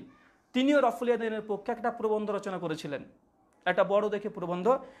 হিজরি। তিনিও রাফুল ইয়াদাইনের পক্ষে একটা প্রবন্ধ রচনা করেছিলেন, একটা বড় দেখে প্রবন্ধ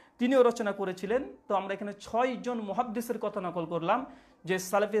তিনিও রচনা করেছিলেন। তো আমরা এখানে 6 জন মুহাদ্দিসের কথা নকল করলাম যে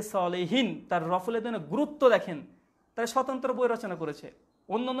সালাফে সালেহিন তার রাফুল ইয়াদাইনের গুরুত্ব দেখেন, তারা স্বতন্ত্র বই রচনা করেছে।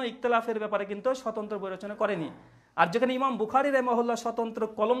 অন্যান্য ইখতিলাফের ব্যাপারে কিন্তু স্বতন্ত্র বই রচনা করেনি। আর যেখানে ইমাম বুখারী রাহিমাহুল্লাহ স্বতন্ত্র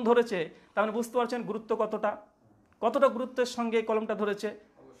কলম ধরেছে, তার মানে বুঝতে পারছেন গুরুত্ব কতটা গুরুত্বের সঙ্গে কলমটা ধরেছে।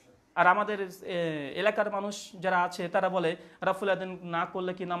 আর আমাদের এলাকার মানুষ যারা আছে তারা বলে রাফুল ইয়াদাইন না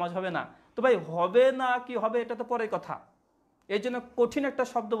করলে কি নামাজ হবে না। তো ভাই হবে না কি হবে এটা তো পরের কথা। এই জন্য কঠিন একটা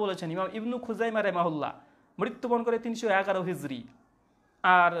শব্দ বলেছেন ইমাম ইবনু খুজাইমা রাহিমাহুল্লাহ, মৃত্যুবরণ করে 311 হিজরি।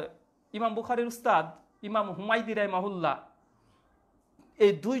 আর ইমাম বুখারীর উস্তাদ ইমাম হুমায়দি রাহিমাহুল্লাহ,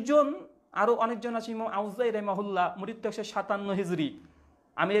 এই 2 জন, আরও অনেকজন আছে, ইমাম আউজাই রাহিমাহুল্লাহ মৃত্যু 157 হিজরি।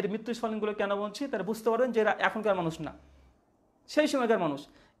 আমি এর মৃত্যু স্মরণগুলো কেন বলছি তারা বুঝতে পারবেন যে এরা এখনকার মানুষ না, সেই সময়কার মানুষ।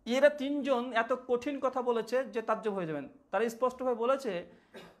 এরা 3 জন এত কঠিন কথা বলেছে যে তাজ্জব হয়ে যাবেন। তারা স্পষ্টভাবে বলেছে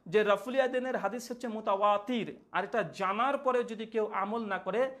যে রাফুল ইয়াদাইনের হাদিস হচ্ছে মুতাওয়াতির, আর এটা জানার পরে যদি কেউ আমল না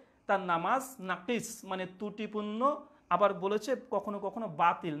করে তার নামাজ নাকিস মানে ত্রুটিপূর্ণ, আবার বলেছে কখনো কখনো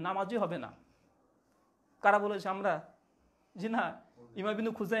বাতিল, নামাজই হবে না। কারা বলেছে? আমরা? জি না, ইমাম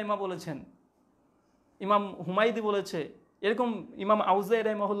ইবনু খুজাইমা বলেছেন, ইমাম হুমায়দি বলেছে, এরকম ইমাম আউজাই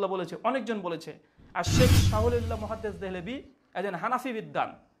রাহিমাহুল্লাহ বলেছে, অনেকজন বলেছে। আর শেখ শাহুলিল্লাহ মুহাদ্দিস দেহলেভি একজন হানাফি বিদ্বান,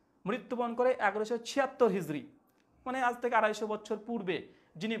 মৃত্যুবরণ করে 1176 হিজরি, মানে আজ থেকে 250 বছর পূর্বে,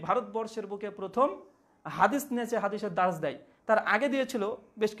 যিনি ভারতবর্ষের বুকে প্রথম হাদিস নিয়েছে, হাদিসের দাস দেয়। তার আগে দিয়েছিল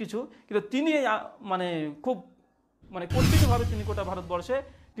বেশ কিছু, কিন্তু তিনি মানে খুব মানে কর্তৃকভাবে তিনি গোটা ভারতবর্ষে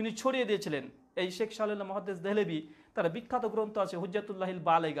তিনি ছড়িয়ে দিয়েছিলেন। এই শেখ শাহরুল্লাহ মুহাদ্দিস দেহলেভি, তার বিখ্যাত গ্রন্থ আছে হুজ্জাতুল্লাহিল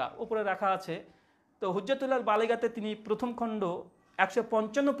বালেগা, উপরে রাখা আছে। তো হুজ্জাতুল্লাহ বালেগাতে তিনি প্রথম খণ্ড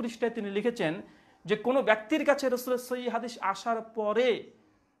 155 পৃষ্ঠায় তিনি লিখেছেন যে কোনো ব্যক্তির কাছে রাসূলের সহিহ হাদিস আসার পরে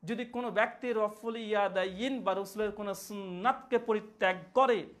যদি কোনো ব্যক্তি রফুল ইয়াদাইন বা রাসূলের কোনো সুন্নাতকে পরিত্যাগ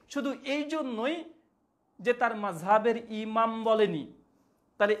করে শুধু এই জন্যই যে তার মাযহাবের ইমাম বলেনি,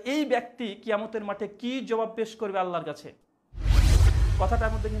 তাহলে এই ব্যক্তি কিয়ামতের মাঠে কি জবাব পেশ করবে আল্লাহর কাছে?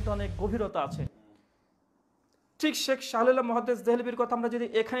 কথাটার মধ্যে কিন্তু অনেক গভীরতা আছে। ঠিক শেখ শাহরুল্লাহ মুহাদ্দিস দেহলেভির কথা আমরা যদি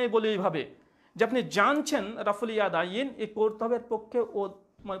এখানেই বলি এইভাবে যে আপনি জানছেন রাফুল ইয়াদাইন এই কর্তব্যের পক্ষে ও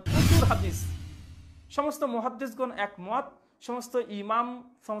মানে প্রচুর হাদিস, সমস্ত মুহাদ্দিসগণ একমত, সমস্ত ইমাম,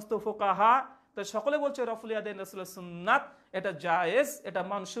 সমস্ত ফুকাহা, তো সকলে বলছে রাফুল ইয়াদাইন রাসূলের সুন্নাত, এটা জায়েজ, এটা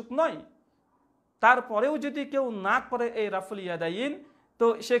মানসুখ নয়। তারপরেও যদি কেউ না করে এই রাফুল ইয়াদাইন, তো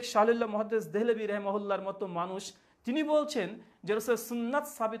শেখ শাহরুল্লাহ মুহাদ্দিস দেহলেভি রাহিমাহুল্লাহর মতো মানুষ তিনি বলছেন যে রাসূলের সুন্নাত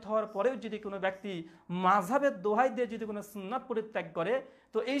সাবিত হওয়ার পরেও যদি কোনো ব্যক্তি মাযহাবের দোহাই দিয়ে যদি কোনো সুন্নাত পরিত্যাগ করে,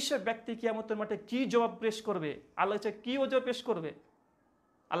 তো এইসব ব্যক্তি কিয়ামতের মাঠে কি জবাব পেশ করবে? আল্লাহ কাছে কি ওজব পেশ করবে?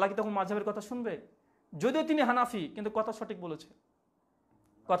 আল্লাহ কি তখন মাযহাবের কথা শুনবে? যদিও তিনি হানাফি, কিন্তু কথা সঠিক বলেছে,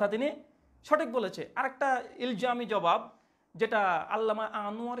 কথা তিনি সঠিক বলেছে। আরেকটা ইলজামি জবাব, যেটা আল্লামা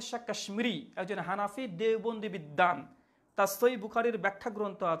আনোয়ার শাহ কাশ্মীরি, একজন হানাফি দেওবন্দি বিদ্বান, তার সহিহ বুখারীর ব্যাখ্যা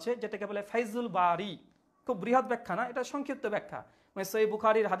গ্রন্থ আছে যেটাকে বলে ফাইজুল বারি, খুব বৃহৎ ব্যাখ্যা না, এটা সংক্ষিপ্ত ব্যাখ্যা, মানে সহিহ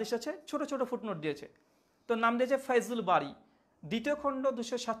বুখারীর হাদিস আছে, ছোট ছোট ফুটনোট দিয়েছে, তো নাম দিয়েছে ফাইজুল বারি, দ্বিতীয় খণ্ড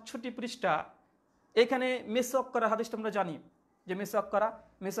 267 পৃষ্ঠা। এখানে মেসক করা হাদিসটা আমরা জানি যে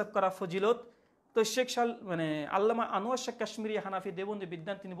মেসক করা ফজিলত। তো শেখ মানে আল্লামা আনোয়ার শাহ কাশ্মীরি হানাফি দেওবন্দি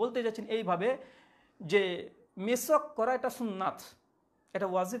বিদ্বান তিনি বলতে যাচ্ছেন এইভাবে যে মেসক করা এটা সুন্নাত, এটা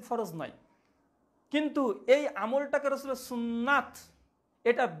ওয়াজিব ফরজ নয়, কিন্তু এই আমলটাকে রাসূলের সুন্নাত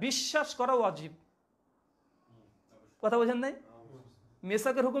এটা বিশ্বাস করা ওয়াজিব। কথা বোঝেন নাই?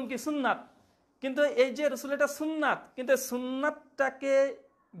 মেসাকের হুকুম কি? সুন্নাত, কিন্তু এই যে রাসূল এটা সুন্নাত, কিন্তু সুন্নাতটাকে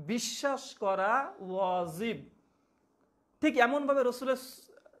বিশ্বাস করা ওয়াজিব। ঠিক এমনভাবে রাসূলের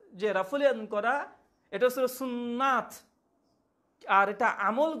যে রাফুল ইয়াদাইন করা এটা রাসূলের সুন্নাত, আর এটা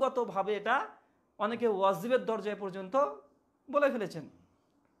আমলগতভাবে এটা অনেকে ওয়াজিবের দরজায় পর্যন্ত বলে ফেলেছেন।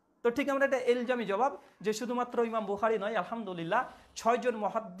 তো ঠিক আমরা এটা ইলজামি জবাব যে শুধুমাত্র ইমাম বুখারী নয়, আলহামদুলিল্লাহ 6 জন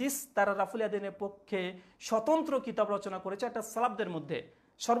মুহাদ্দিস তারা রাফুল ইয়াদাইনের পক্ষে স্বতন্ত্র কিতাব রচনা করেছে। একটা সালাফদের মধ্যে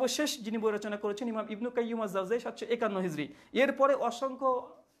সর্বশেষ যিনি বই রচনা করেছেন ইমাম ইবনু কাইয়্যিম আজ-জাওযায়ী 751 হিজরি। এরপরে অসংখ্য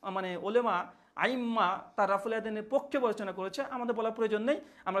মানে ওলেমা আইম্মা তার রাফুল ইয়াদাইনের পক্ষে রচনা করেছে, আমাদের বলার প্রয়োজন নেই,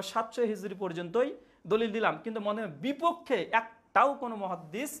 আমরা 700 হিজরি পর্যন্তই দলিল দিলাম। কিন্তু মনে বিপক্ষে একটাও কোনো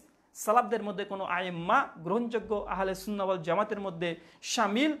মুহাদ্দিস সালাফদের মধ্যে কোনো আইম্মা গ্রহণযোগ্য আহলে সুন্নাহ ওয়াল জামাতের মধ্যে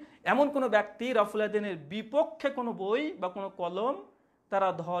শামিল এমন কোনো ব্যক্তি রাফুল ইয়াদাইনের বিপক্ষে কোনো বই বা কোনো কলম তারা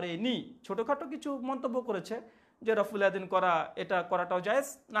ধরেনি। ছোটোখাটো কিছু মন্তব্য করেছে যে রাফুল ইয়াদাইন করা এটা করাটাও জায়েজ,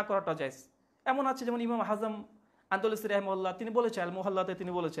 না করাটাও জায়েজ। এমন আছে যেমন ইমাম হাজম আনদালুসি রাহিমাহুল্লাহ তিনি বলেছেন আল মুহাল্লাতে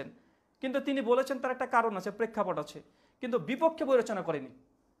তিনি বলেছেন, কিন্তু তিনি বলেছেন তার একটা কারণ আছে, প্রেক্ষাপট আছে, কিন্তু বিপক্ষে বই রচনা করেনি।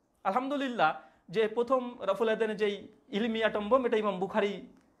 আলহামদুলিল্লাহ যে প্রথম রাফুল ইয়াদাইনের যেই ইলমি আটম্বম এটা ইমাম বুখারী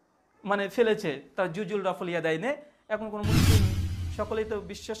মানে ফেলেছে তার জুজুল রাফুল ইয়াদাইনে। এখন কোনো মুসলিম সকলেই তো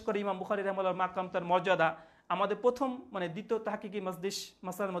বিশ্বাস করে ইমাম বুখারী রাহিমাহুল্লাহর মাকাম, তার মর্যাদা। আমাদের প্রথম মানে দ্বিতীয় তাহকিকি মজলিস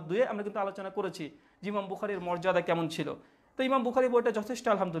মাসালার মধ্যে আমরা কিন্তু আলোচনা করেছি যে ইমাম বুখারীর মর্যাদা কেমন ছিল। তো ইমাম বুখারী বইটা যথেষ্ট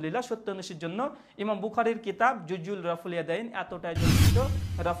আলহামদুলিল্লাহ সত্যান্বেষীর জন্য। ইমাম বুখারীর কিতাব জুজুল রাফুল ইয়াদাইন এতটাই যথেষ্ট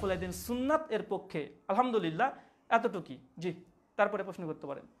রাফুল ইয়াদাইন সুন্নাত এর পক্ষে, আলহামদুলিল্লাহ এতটুকুই। জি, তারপরে প্রশ্ন করতে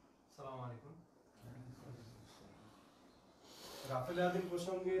পারেন। আসসালামু আলাইকুম। রাফুল ইয়াদাইন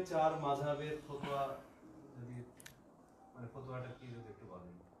প্রসঙ্গে 4 মাযহাবের ফতোয়া যদি মানে ফতোয়াটা কি যদি একটু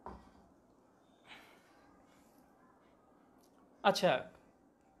বলেন। আচ্ছা,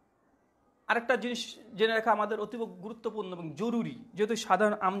 আরেকটা জিনিস জেনে রাখা আমাদের অতীব গুরুত্বপূর্ণ এবং জরুরি, যেহেতু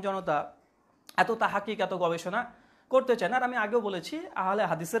সাধারণ আমজনতা এত তাহাকিক এত গবেষণা করতে চায় না। আর আমি আগেও বলেছি আহলে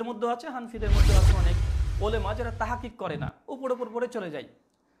হাদিসের মধ্যে আছে, হানফিদের মধ্যে আছে অনেক ওলেমা যারা তাহাকিক করে না, উপর পড়ে চলে যায়।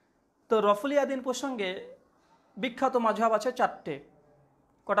 তো রাফুল ইয়াদাইন প্রসঙ্গে বিখ্যাত মাযহাব আছে 4টে।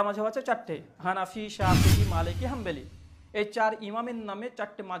 কটা মাযহাব আছে? 4টে। হানাফি, শাফিঈ, মালিকি, হাম্বলি, এই 4 ইমামের নামে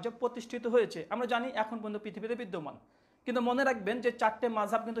 4টে মাযহাব প্রতিষ্ঠিত হয়েছে। আমরা জানি এখন পর্যন্ত পৃথিবীতে বিদ্যমান, কিন্তু মনে রাখবেন যে 4টে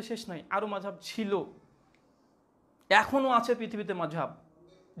মাযহাব কিন্তু শেষ নয়, আরও মাযহাব ছিল, এখনও আছে পৃথিবীতে মাযহাব।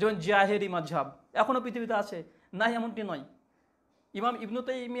 যেমন জাহেরি মাযহাব এখনও পৃথিবীতে আছে, নাই এমনটি নয়। ইমাম ইবনু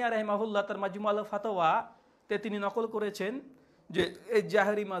তাইমিয়া রাহিমাহুল্লাহ তার মাজমু' আল ফাতাওয়াতে তিনি নকল করেছেন যে এই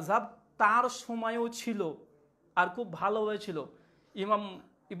জাহেরি মাযহাব তার সময়েও ছিল আর খুব ভালো হয়েছিল। ইমাম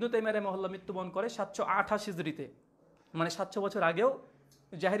ইবনু তাইমিয়া রাহিমাহুল্লাহ মৃত্যুবরণ করে 728 হিজরিতে, মানে 700 বছর আগেও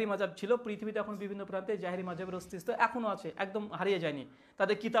জাহেরি মাযহাব ছিল, পৃথিবীতে এখন বিভিন্ন প্রান্তে জাহেরি মাযহাবের অস্তিত্ব এখনও আছে, একদম হারিয়ে যায়নি।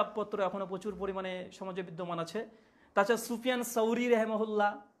 তাদের কিতাবপত্র এখনও প্রচুর পরিমাণে সমাজে বিদ্যমান আছে। তাছাড়া সুফিয়ান সাউরি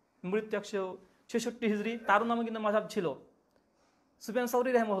রাহিমাহুল্লাহ, মৃত্যু 166 হিজরি, তারও নামে কিন্তু মাযহাব ছিল। সুফিয়ান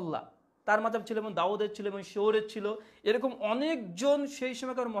সাউরি রাহিমাহুল্লাহ, তার মাযহাব ছিল, এবং দাউদের ছিল, এবং শৌরের ছিল। এরকম অনেকজন সেই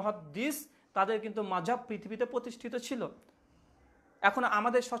সময়কার মুহাদ্দিস, তাদের কিন্তু মাযহাব পৃথিবীতে প্রতিষ্ঠিত ছিল। এখন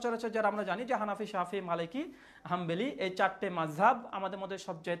আমাদের সচরাচর যারা আমরা জানি যে হানাফি, শাফি, মালিকি, হাম্বলি, এই 4টে মাযহাব আমাদের মধ্যে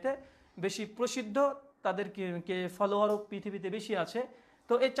সবচাইতে বেশি প্রসিদ্ধ, তাদেরকে ফলোয়ারও পৃথিবীতে বেশি আছে।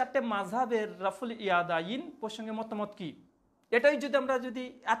 তো এই 4টে মাযহাবের রাফুল ইয়াদাইন প্রসঙ্গে মতামত কি, এটাই যদি আমরা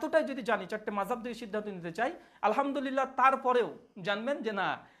এতটাই জানি, 4টে মাযহাব থেকে সিদ্ধান্ত নিতে চাই, আলহামদুলিল্লাহ, তারপরেও জানবেন যে না,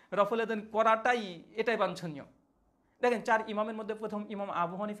 রাফুল ইয়াদাইন করাটাই এটাই বাঞ্ছনীয়। দেখেন, 4 ইমামের মধ্যে প্রথম ইমাম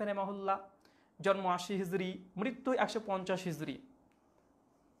আবু হানিফা রাহিমাহুল্লাহ, জন্ম 80 হিজরি, মৃত্যু 150 হিজরি।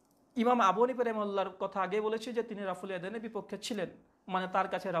 ইমাম আবু হানিফা রাহিমাহুল্লাহর কথা আগে বলেছি যে তিনি রাফুল ইয়াদাইনের বিপক্ষে ছিলেন, মানে তার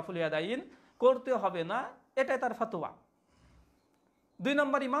কাছে রাফুল ইয়াদাইন করতে হবে না, এটাই তার ফতোয়া। 2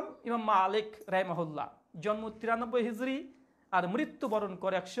 নম্বর ইমাম মালিক রাহিমাহুল্লাহ, জন্ম 93 হিজরি আর মৃত্যুবরণ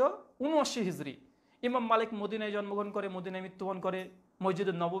করে 179 হিজরি। ইমাম মালিক মদিনায় জন্মগ্রহণ করে, মদিনায় মৃত্যুবরণ করে,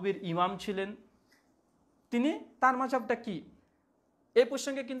 মসজিদুন নববীর ইমাম ছিলেন তিনি। তার মাযহাবটা কি, এই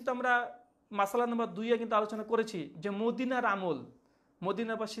প্রসঙ্গে কিন্তু আমরা মাসালা নম্বর 2-এ কিন্তু আলোচনা করেছি যে মদিনার আমল,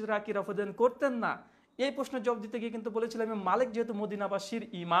 মদিনাবাসীরা কি রাফুল ইয়াদাইন করতেন না, এই প্রশ্নের জবাব দিতে গিয়ে কিন্তু বলেছিলাম ইমাম মালিক যেহেতু মদিনাবাসীর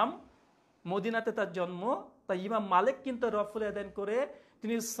ইমাম, মদিনাতে তার জন্ম, তাই ইমাম মালিক কিন্তু রাফুল ইয়াদাইন করে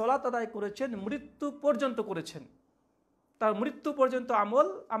তিনি সালাত আদায় করেছেন, মৃত্যু পর্যন্ত করেছেন। তার মৃত্যু পর্যন্ত আমল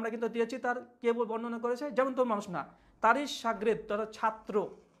আমরা কিন্তু দিয়েছি, তার কেবল বর্ণনা করেছে, যেমন তোর মানুষ না, তারই শাগরেদ,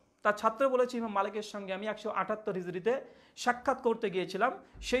 তার ছাত্র বলেছে ইমাম মালিকের সঙ্গে আমি 178 হিজরিতে সাক্ষাৎ করতে গিয়েছিলাম,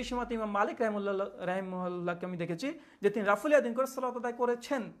 সেই সময় ইমাম মালিক রাহিমাহুল্লাহকে আমি দেখেছি যে তিনি রাফুল ইয়াদাইন করে সালাত আদায়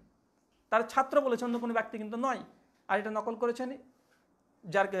করেছেন। তার ছাত্র বলেছে, অন্য কোনো ব্যক্তি কিন্তু নয়। আর এটা নকল করেছেন,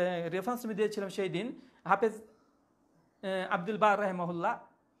 যার রেফারেন্স আমি দিয়েছিলাম সেই দিন, হাফেজ আব্দুল বার রাহিমাহুল্লাহ,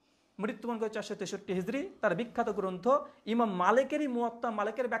 মৃত্যুবরণ করে 463 হিজরি। তার বিখ্যাত গ্রন্থ ইমাম মালিকেরই মুওয়াত্তা,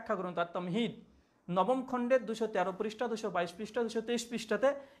 মালিকের ব্যাখ্যা গ্রন্থ আর তামহিদ, 9ম খণ্ডের 213 পৃষ্ঠা, 222 পৃষ্ঠা, 223 পৃষ্ঠাতে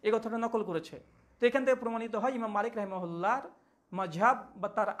এই কথাটা নকল করেছে। তো এখান থেকে প্রমাণিত হয় ইমাম মালিক রাহিমাহুল্লাহর মাযহাব বা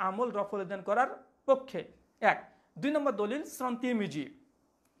তার আমল রাফুল ইয়াদাইন করার পক্ষে। 1। 2 নম্বর দলিল সুনান তিরমিজি,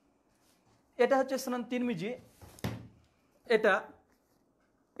 এটা হচ্ছে সুনান তিরমিজি,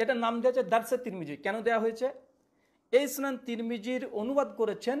 এটা নাম দেওয়া হয়েছে দারসে তিরমিজি। কেন দেওয়া হয়েছে? এই সুনান তিরমিজির অনুবাদ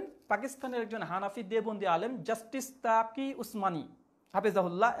করেছেন পাকিস্তানের একজন হানাফি দেবন্দি আলেম জাস্টিস তাকি উসমানী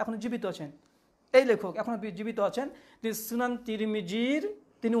হাফেজাহুল্লাহ, এখন জীবিত আছেন। এই লেখক এখন জীবিত আছেন। তিনি সুনান তিরমিজির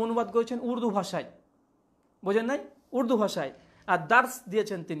তিনি অনুবাদ করেছেন উর্দু ভাষায়, বোঝেন নাই, উর্দু ভাষায়, আর দার্স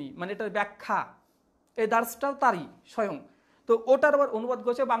দিয়েছেন তিনি, মানে এটার ব্যাখ্যা, এই দার্সটাও তারই স্বয়ং। তো ওটার আবার অনুবাদ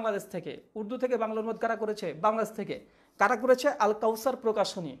করেছে বাংলাদেশ থেকে, উর্দু থেকে বাংলা অনুবাদ কারা করেছে? বাংলাদেশ থেকে। কারা করেছে? আল কাউসার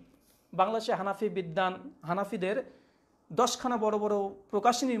প্রকাশনী। বাংলাদেশে হানাফিদের 10খানা বড় বড়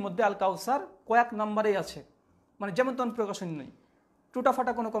প্রকাশনীর মধ্যে আল কাউসার কয়েক নম্বরেই আছে, মানে যেমন তেমন প্রকাশনী নয়,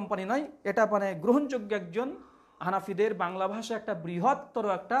 টুটাফাটা কোনো কোম্পানি নয়, এটা মানে গ্রহণযোগ্য একজন হানাফিদের বাংলা ভাষা একটা বৃহত্তর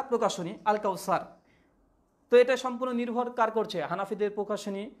একটা প্রকাশনী আল কাউসার। তো এটা সম্পূর্ণ নির্ভর কার করছে? হানাফিদের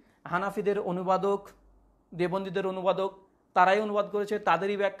প্রকাশনী, হানাফিদের অনুবাদক, দেবন্দীদের অনুবাদক, তারাই অনুবাদ করেছে,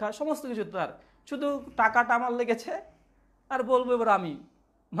 তাদেরই ব্যাখ্যা, সমস্ত কিছু তার। শুধু টাকাটা আমার লেগেছে আর বলবো এবার আমি,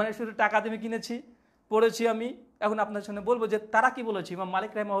 মানে শুধু টাকা দিয়ে কিনেছি, পড়েছি আমি, এখন আপনার সামনে বলবো যে তারা কি বলেছে। ইমাম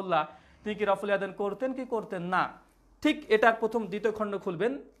মালিক রাহিমাহুল্লাহ তিনি কি রাফুল ইয়াদাইন করতেন কি করতেন না? ঠিক এটার প্রথম 2 খণ্ড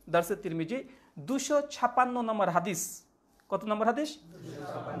খুলবেন দারসে তিরমিজি, 256 নম্বর হাদিস। কত নম্বর হাদিস?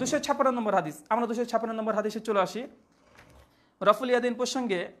 256 নম্বর হাদিস। আমরা 256 নম্বর হাদিসে চলে আসি। রাফুল ইয়াদাইন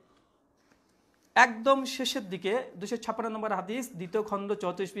প্রসঙ্গে একদম শেষের দিকে 256 নম্বর হাদিস, 2 খণ্ড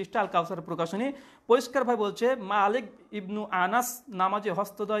 34 পৃষ্ঠা, আল কাউসার প্রকাশনী পরিষ্কারভাবে বলছে, মালিক ইবনু আনাস নামাজে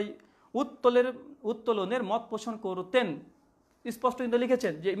হস্তদ্বয় উত্তোলনের মত পোষণ করতেন। স্পষ্ট কিন্তু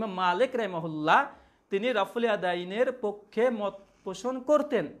লিখেছেন যে ইমাম মালিক রাহিমাহুল্লাহ তিনি রাফুল ইয়াদাইনের পক্ষে মত পোষণ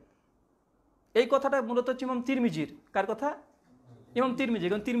করতেন। এই কথাটা মূলত হচ্ছে ইমাম তিরমিজির। কার কথা? ইমাম তিরমিজি।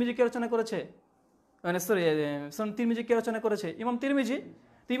 কারণ তিরমিজি কে রচনা করেছে? মানে সুনান তিরমিজি কে রচনা করেছে? ইমাম তিরমিজি।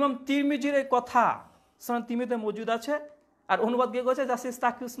 তো ইমাম তিরমিজির এই কথা সুনান তিরমিজিতে মজুদ আছে, আর অনুবাদ কে করেছে? জাস্টিস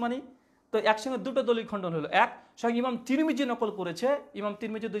তাকি উসমানী। তো একসঙ্গে 2টো দলিল খণ্ডন হলো। এক, সঙ্গে ইমাম তিরমিজি নকল করেছে। ইমাম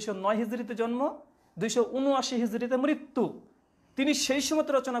তিরমিজি 209 হিজরিতে জন্ম, 279 হিজরিতে মৃত্যু। তিনি সেই সময়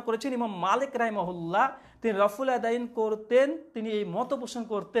রচনা করেছেন ইমাম মালিক রাহিমাহুল্লাহ তিনি রাফুল ইয়াদাইন করতেন, তিনি এই মত পোষণ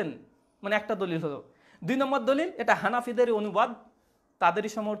করতেন, মানে একটা দলিল হলো। 2 নম্বর দলিল, এটা হানাফিদের অনুবাদ,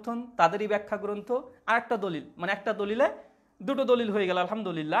 তাদেরই সমর্থন, তাদেরই ব্যাখ্যা গ্রন্থ। আর একটা দলিল, মানে একটা দলিলে 2টো দলিল হয়ে গেল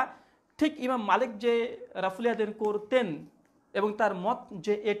আলহামদুলিল্লাহ। ঠিক ইমাম মালিক যে রাফুল ইয়াদাইন করতেন এবং তার মত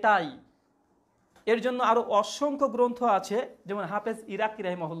যে এটাই, এর জন্য আরও অসংখ্য গ্রন্থ আছে, যেমন হাফেজ ইরাকি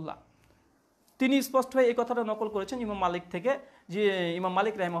রাহিমাহুল্লাহ তিনি স্পষ্ট হয়ে এই কথাটা নকল করেছেন ইমাম মালিক থেকে, যে ইমাম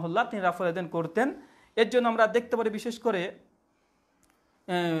মালিক রাহিমাহুল্লাহ তিনি রাফুল ইয়াদাইন করতেন। এর জন্য আমরা দেখতে পারি বিশেষ করে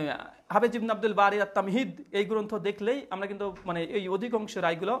হাফেজ ইবনে আব্দুল বারি আত-তামহিদ এই গ্রন্থ দেখলেই আমরা কিন্তু মানে এই অধিকাংশ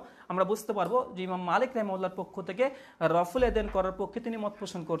রায়গুলো আমরা বুঝতে পারবো যে ইমাম মালিক রাহিমাহুল্লাহর পক্ষ থেকে রাফুল ইয়াদাইন করার পক্ষে তিনি মত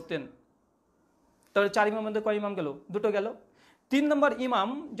পোষণ করতেন। তবে 4 ইমামের মধ্যে কয় ইমাম গেল? 2টো গেল। 3 নম্বর ইমাম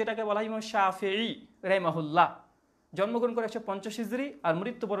যেটাকে বলা হয় ইমাম শাফিঈ রাহিমাহুল্লাহ, জন্মগ্রহণ করে 150 হিজরি আর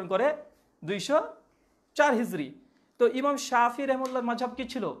মৃত্যুবরণ করে 204 হিজরি। তো ইমাম শাফিঈ রাহিমাহুল্লাহর মাযহাব কি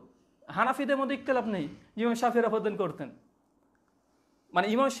ছিল? হানাফিদের মধ্যে ইখতিলাফ নেই, ইমাম শাফিঈ রাফুল ইয়াদাইন করতেন। মানে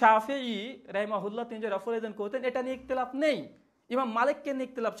ইমাম শাফিঈ রাহিমাহুল্লাহ তিনি যে রাফুল ইয়াদাইন করতেন এটা নিয়ে ইখতিলাফ নেই। ইমাম মালিককে নিয়ে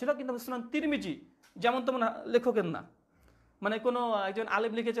ইখতিলাফ ছিল, কিন্তু সুনান তিরমিজি যেমন তেমন লেখকের না, মানে কোনো একজন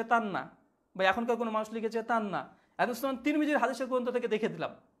আলেম লিখেছে তার না, বা এখনকার কোনো মানুষ লিখেছে তার না, একদম সুনান তিরমিজির হাদিসের গ্রন্থ থেকে দেখে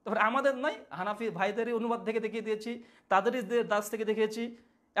দিলাম। তারপরে আমাদের নয়, হানাফি ভাইদেরই অনুবাদ থেকে দেখিয়ে দিয়েছি, তাদেরই দাস থেকে দেখিয়েছি।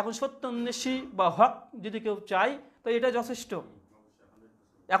 এখন সত্য অন্বেষী বা হক যদি কেউ চাই তো এটা যথেষ্ট।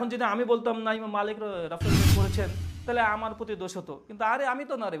 এখন যদি আমি বলতাম না ইমাম মালিক রাফুল ইয়াদাইন করেছেন তাহলে আমার প্রতি দোষ হতো, কিন্তু আরে আমি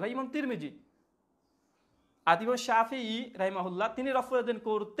তো না রে ভাই, ইমাম তিরমিজি। আর ইমাম শাফিঈ রাহিমাহুল্লাহ তিনি রাফুল ইয়াদাইন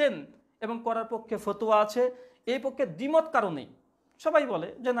করতেন এবং করার পক্ষে ফতোয়া আছে। এই পক্ষে দ্বিমত কারণেই সবাই বলে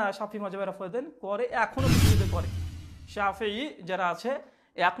যে না শাফিঈ মাযহাবে রাফুল ইয়াদাইন করে, এখনো পৃথিবীতে করে। শাফিঈ যারা আছে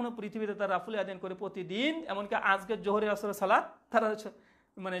এখনো পৃথিবীতে তারা রাফুল ইয়াদাইন করে প্রতিদিন, এমনকি আজকের জোহরের আসরের সালাত তারা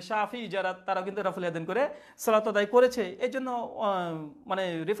মানে শাফিঈ যারা তারা কিন্তু রাফুল ইয়াদাইন করে সালাত আদায় করেছে। এই জন্য মানে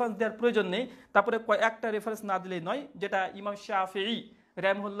রেফারেন্স দেওয়ার প্রয়োজন নেই। তারপরে একটা রেফারেন্স না দিলেই নয়, যেটা ইমাম শাফিঈ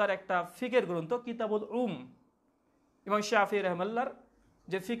রাহিমাহুল্লাহর একটা ফিকের গ্রন্থ কিতাবুল উম, ইমাম শাফিঈ রাহিমাহুল্লাহর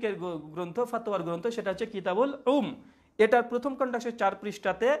যে ফিকের গ্রন্থ ফাতোয়ার গ্রন্থ সেটা হচ্ছে কিতাবুল উম। এটার প্রথম খণ্ড 4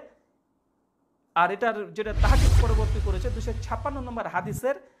 পৃষ্ঠাতে, আর এটার যেটা তাহকিক পরবর্তী করেছে 256 নম্বর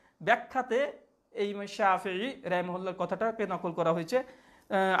হাদিসের ব্যাখ্যাতে এই ইমাম শাফিঈ রাহিমাহুল্লাহর কথাটাকে নকল করা হয়েছে।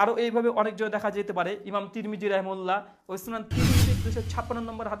 আরও এইভাবে অনেকজন দেখা যেতে পারে। ইমাম তিরমিজি রাহিমাহুল্লাহ ওই সুনান তিরমিজির 256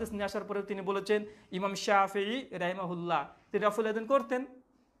 নম্বর হাদিস নিয়ে আসার পরেও তিনি বলেছেন ইমাম শাফিঈ রাহিমাহুল্লাহ তিনি রাফুল ইয়াদাইন করতেন,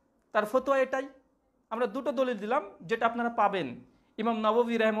 তার ফতোয়া এটাই। আমরা 2টো দলিল দিলাম যেটা আপনারা পাবেন। ইমাম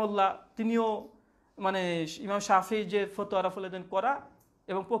নববী রাহিমাহুল্লাহ তিনিও মানে ইমাম শাফিঈ যে ফতোয়া রাফুল ইয়াদাইন করা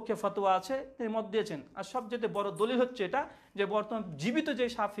এবং পক্ষে ফতোয়া আছে তিনি মত দিয়েছেন। আর সবচেয়ে বড় দলিল হচ্ছে এটা যে বর্তমান জীবিত যে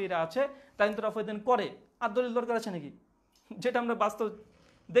শাফিঈরা আছে তারা কিন্তু রাফুল ইয়াদাইন করে। আর দলিল দরকার আছে নাকি? যেটা আমরা বাস্তব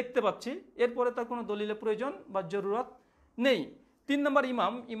দেখতে পাচ্ছি, এরপরে তার কোনো দলিলের প্রয়োজন বা জরুরত নেই। 3 নম্বর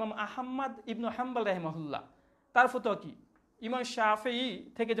ইমাম ইমাম আহমদ ইবনু হাম্বল রাহিমাহুল্লাহ, তার ফতোয়া কি? ইমাম শাফিঈ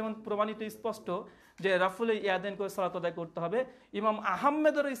থেকে যেমন প্রমাণিত স্পষ্ট যে রাফুল ইয়াদাইন করে সালাত আদায় করতে হবে, ইমাম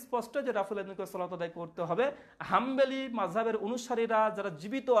আহমেদেরও স্পষ্ট যে রাফুল ইয়াদাইন করে সালাত আদায় করতে হবে। হাম্বলি মাযহাবের অনুসারীরা যারা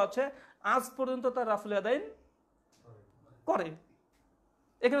জীবিত আছে আজ পর্যন্ত তার রাফুল ইয়াদাইন করে।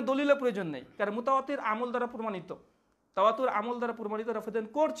 এখানে দলিলের প্রয়োজন নেই, কারণ মুতাওয়াতির আমল দ্বারা প্রমাণিত, তাওয়াতুর আমল দ্বারা প্রমাণিত রাফুল ইয়াদাইন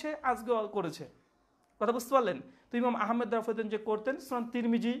করছে, আজকেও করেছে। কথা বুঝতে পারলেন? তো ইমাম আহমেদ রাফুল ইয়াদাইন যে করতেন সুনান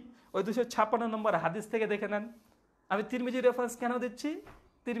তিরমিজি ওই 256 নম্বর হাদিস থেকে দেখে নেন। আমি তিরমিজি রেফারেন্স কেন দিচ্ছি?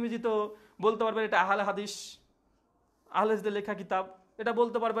 তিরমিজি তো বলতে পারবেন এটা আহলে হাদিস, আহলেদের লেখা কিতাব, এটা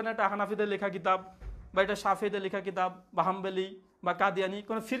বলতে পারবেন এটা হানাফিদের লেখা কিতাব, বা এটা শাফিঈদের লেখা কিতাব, বা হাম্বলি বা কাদিয়ানি,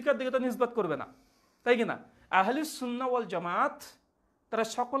 কোনো ফিরকার দিকে তো নিসবত করবে না, তাই কি না? আহলুস সুন্নাহ ওয়াল জামাত তারা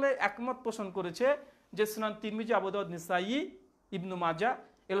সকলে একমত পোষণ করেছে যে সুনান তিরমিজি, আবু দাউদ, নিসাঈ, ইবনু মাজাহ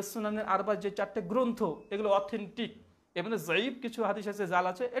এগুলো সুনানের আরবা যে 4টে গ্রন্থ এগুলো অথেন্টিক। এর মধ্যে যায়িফ কিছু হাদিস আছে, জাল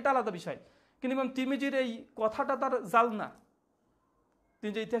আছে, এটা আলাদা বিষয়, কিন্তু ইমাম তিরমিজির এই কথাটা তার জাল না,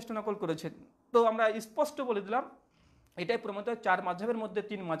 তিনি যে ইতিহাসটা নকল করেছেন। তো আমরা স্পষ্ট বলে দিলাম এটাই প্রমাণিত 4 মাযহাবের মধ্যে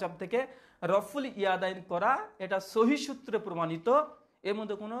 3 মাযহাব থেকে রাফুল ইয়াদাইন করা এটা সহিহ সূত্রে প্রমাণিত, এর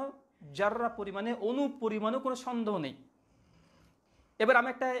মধ্যে কোনো জাররা পরিমাণে অনুপরিমাণে কোনো সন্দেহ নেই। এবার আমি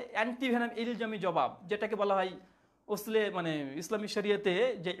একটা অ্যান্টিভেনাম ইলজামি জবাব, যেটাকে বলা হয় ওসলে মানে ইসলামী শরিয়তে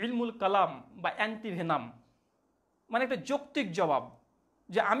যে ইলমুল কালাম বা অ্যান্টিভেনাম, মানে একটা যৌক্তিক জবাব,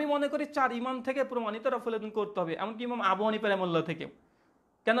 যে আমি মনে করি 4 ইমাম থেকে প্রমাণিত রাফুল ইয়াদাইন করতে হবে, এমনকি ইমাম আবু হানিফা রাহিমাহুল্লাহ থেকে।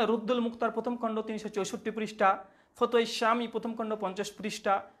 কেন? রুদ্দুল মুখতার প্রথম খণ্ড 364 পৃষ্ঠা, ফতোয়া শামী প্রথম খণ্ড 50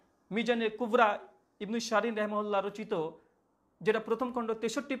 পৃষ্ঠা, মিজানে কুবরা ইবনু শারিন রাহিমাহুল্লাহ রচিত যেটা প্রথম খণ্ড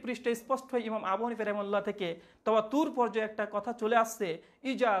 63 পৃষ্ঠায় স্পষ্ট হয় ইমাম আবু হানিফা রাহিমাহুল্লাহ থেকে তাওয়াতুর পর্যায়ে একটা কথা চলে আসছে,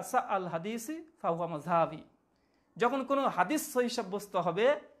 ইজা সাআল হাদিসি ফাহুয়া মাযহাবি, যখন কোনো হাদিস সহিহ সাব্যস্ত হবে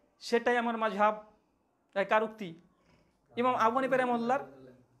সেটাই আমার মাযহাব। কার উক্তি? ইমাম আবু হানিফা রাহিমাহুল্লাহর।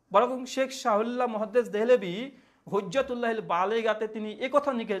 বরং শেখ শাহুল্লাহ মুহাদ্দিস দেহলেভি হুজ্জাতুল্লাহিল বালিগাতে তিনি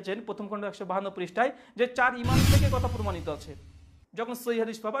একথা লিখেছেন প্রথম খণ্ড 152 পৃষ্ঠায় যে 4 ইমাম থেকে কথা প্রমাণিত আছে, যখন সহিহ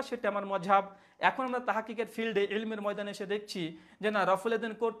হাদিস পাবা সেটা আমার মাযহাব। এখন আমরা তাহকিকের ফিল্ডে ইলমের ময়দানে এসে দেখছি যে না রাফুল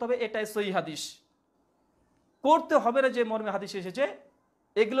ইয়াদাইন করতে হবে, এটাই সহিহ হাদিস। করতে হবে না যে মর্মে হাদিস এসেছে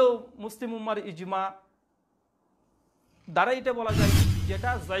এগুলো মুসলিম উম্মার ইজমা দ্বারা এটা বলা যায়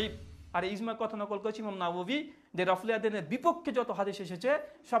যেটা যায়িফ। আর ইজমা কথা নকল করেছে ইমাম নাওয়াবী যে রাফুল ইয়াদাইনের বিপক্ষে যত হাদিস এসেছে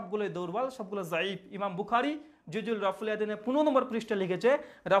সবগুলোই দুর্বল, সবগুলো যায়িফ। ইমাম বুখারী জুজুল রাফুল ইয়াদাইনের 15 নম্বর পৃষ্ঠা লিখেছে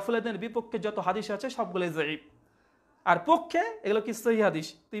রাফুল ইয়াদাইনের বিপক্ষে যত হাদিস আছে সবগুলোই যায়িফ, আর পক্ষে এগুলো কি সহিহ হাদিস।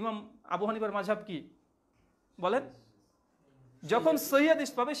 তো ইমাম আবু হানিফার মাযহাব কি বলেন? যখন সহিহ হাদিস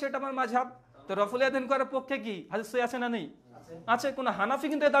পাবে সেটা আমার মাযহাব। তো রাফুল ইয়াদাইন করার পক্ষে কি হাদিস সহিহ আছে না নেই? আছে। কোন হানাফি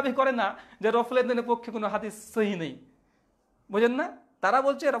কিন্তু দাবি করে না যে রাফুল ইয়াদাইনের পক্ষে কোনো হাদিস সহিহ নেই, বুঝেন না? তারা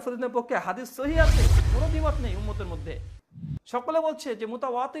বলছে রাফুল ইয়াদাইনের পক্ষে হাদিস সহিহ আছে, কোনো দ্বিমত নেই উম্মতের মধ্যে। সকলে বলছে যে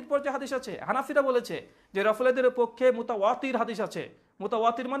মুতাওয়াতির পর্যায়ে হাদিস আছে। হানাফিরা বলেছে যে রাফুল ইয়াদাইনের পক্ষে মুতাওয়াতির হাদিস আছে।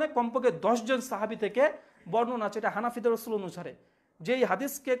 মুতাওয়াতির মানে কমপক্ষে 10 জন সাহাবী থেকে বর্ণনা আছে, এটা হানাফিদের উসুল অনুসারে। যেই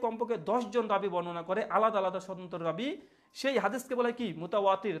হাদিসকে কমপক্ষে 10 জন রাবী বর্ণনা করে, আলাদা আলাদা স্বতন্ত্র রাবী, সেই হাদিসকে বলে কি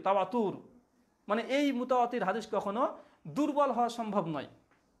মুতাওয়াতির, তাওয়াতুর। মানে এই মুতাওয়াতির হাদিস কখনো দুর্বল হওয়া সম্ভব নয়।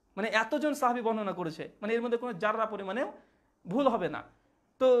 মানে এতজন সাহাবী বর্ণনা করেছে, মানে এর মধ্যে কোনো জাররা পরিমাণেও ভুল হবে না।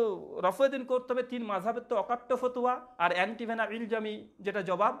 তো রফউদ্দিন করতে হবে 3 মাযহাবের তো অকাট্য ফতোয়া আর অ্যান্টিভেনা ইলজামি যেটা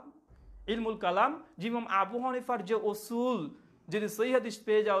জবাব ইলমুল কালাম। ইমাম আবু হানিফার যে উসুল, যদি সহিহ হাদিস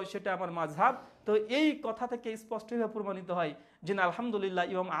পেয়ে যাও সেটা আমার মাযহাব। তো এই কথা থেকে স্পষ্টভাবে প্রমাণিত হয় যে না আলহামদুলিল্লাহ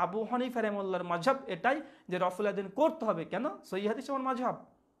ইমাম আবু হানিফা রাহিমাহুল্লাহর মাযহাব এটাই যে রাফুল ইয়াদাইন করতে হবে। কেন? সহিহ হাদিস আমার মাযহাব।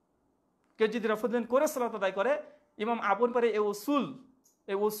 কেউ যদি রাফুল ইয়াদাইন করে সালাত আদায় করে, ইমাম আবু হানিফার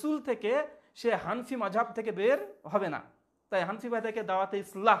এই উসুল থেকে সে হানফি মাযহাব থেকে বের হবে না। তাই হানফি ভাইদেরকে দাওয়াতে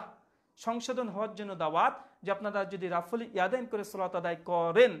ইসলাহ, সংশোধন হওয়ার জন্য দাওয়াত, যে আপনারা যদি রাফুল ইয়াদাইন করে সালাত আদায়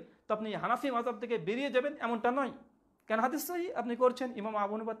করেন তো আপনি হানাফি মাযহাব থেকে বেরিয়ে যাবেন, এমনটা নয়। কেন? হাদিস সহিহ আপনি করছেন, ইমাম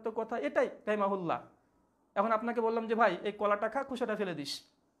আবু হানিফার তো কথা এটাই রাহিমাহুল্লাহ। এখন আপনাকে বললাম যে ভাই এই কলাটা খা, খোসাটা ফেলে দিস।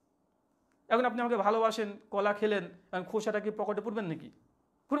 এখন আপনি আমাকে ভালোবাসেন, কলা খেলেন, খোসাটা কি পকেটে পুরবেন নাকি?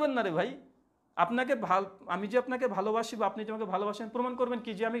 পুরবেন না রে ভাই। আমি যে আপনাকে ভালোবাসি বা আপনি যে আমাকে ভালোবাসেন প্রমাণ করবেন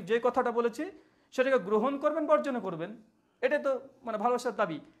কি যে আমি যে কথাটা বলেছি সেটাকে গ্রহণ করবেন, বর্জন করবেন। এটা তো মানে ভালোবাসার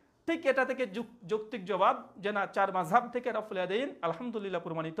দাবি। ঠিক এটা থেকে যৌক্তিক জবাব যে না 4 মাযহাব থেকে রাফুল ইয়াদাইন আলহামদুলিল্লাহ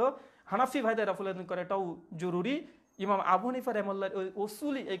প্রমাণিত। হানাফি ভাইদের রাফুল ইয়াদাইন করাটাও জরুরি। ইমাম আবু হানিফা রাহিমাহুল্লাহর ওই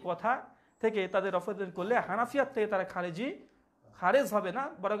উসুলি এই কথা থেকে তাদের রাফুল ইয়াদাইন করলে হানাফিয়াত থেকে তারা খারেজ হবে না,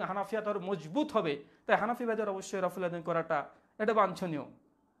 বরং হানাফিয়াত আরো মজবুত হবে। তাই হানাফি ভাইদের অবশ্যই রাফুল ইয়াদাইন করাটা এটা বাঞ্ছনীয়।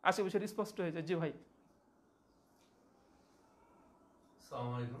 আশেপাশের স্পষ্ট হয়েছে। জি ভাই।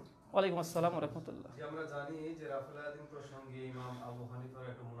 আসসালামু আলাইকুম। ওয়ালাইকুম আসসালাম ওয়া রাহমাতুল্লাহ। আমরা জানি যে রাফুল ইয়াদাইন প্রসঙ্গে ইমাম আবু হানিফার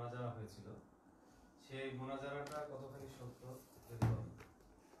একটা মুনাজারা হয়েছিল, সেই মুনাজারাটা কতখানি সত্য?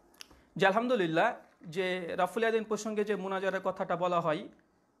 জি আলহামদুলিল্লাহ, যে রাফুল ইয়াদাইন প্রসঙ্গে যে মুনাজারার কথাটা বলা হয়,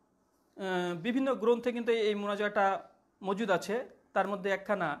 বিভিন্ন গ্রন্থে কিন্তু এই মুনাজারাটা মজুদ আছে। তার মধ্যে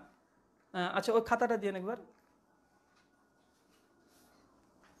একখানা আচ্ছা ওই খাতাটা দিয়ে একবার।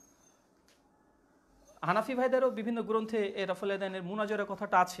 হানাফি ভাইদেরও বিভিন্ন গ্রন্থে এই রাফুল ইয়াদাইনের মুনাজারার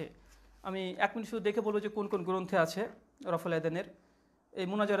কথাটা আছে। আমি 1 মিনিট শুধু দেখে বলবো যে কোন কোন গ্রন্থে আছে রাফুল ইয়াদাইনের এই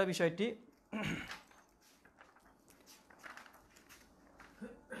মুনাজারা বিষয়টি।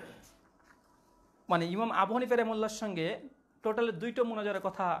 মানে ইমাম আবু হানিফা রাহিমাহুল্লাহর সঙ্গে টোটালে 2টা মুনাজারার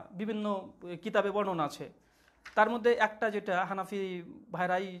কথা বিভিন্ন কিতাবে বর্ণনা আছে। তার মধ্যে একটা যেটা হানাফি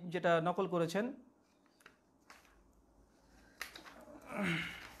ভাইরাই যেটা নকল করেছেন,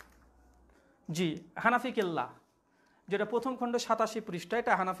 জি হানাফি কেল্লা, যেটা প্রথম খণ্ড 87 পৃষ্ঠা,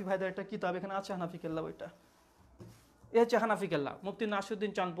 এটা হানাফি ভাইদের একটা কিতাব, এখানে আছে হানাফি কেল্লা। ওইটা এ হচ্ছে হানাফি কেল্লা, মুফতি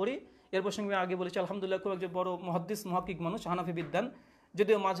নাসিরউদ্দিন চাঁদপুরি। এর প্রসঙ্গে আমি আগে বলেছি আলহামদুলিল্লাহ খুব একজন বড় মুহাদ্দিস মুহাক্কিক মানুষ, হানাফি বিদ্বান।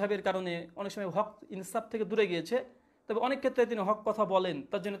 যদিও মাযহাবের কারণে অনেক সময় হক ইনসাফ থেকে দূরে গিয়েছে, তবে অনেক ক্ষেত্রে তিনি হক কথা বলেন।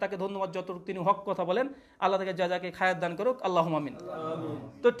 তার জন্য তাকে ধন্যবাদ। যতটুকু তিনি হক কথা বলেন, আল্লাহ তাকে যাকে খায়াত দান করুক, আল্লাহুম্মা আমিন।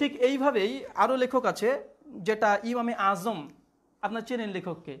 তো ঠিক এইভাবেই আরও লেখক আছে, যেটা ইমামে আজম, আপনার চেনেন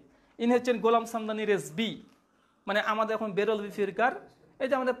লেখককে, ইনি হচ্ছেন গোলাম সামদানি রেজবি। মানে আমাদের এখন বেরলভি ফিরকার, এই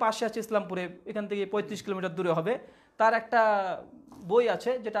যে আমাদের পাশে আছে ইসলামপুরে, এখান থেকে 35 কিলোমিটার দূরে হবে। তার একটা বই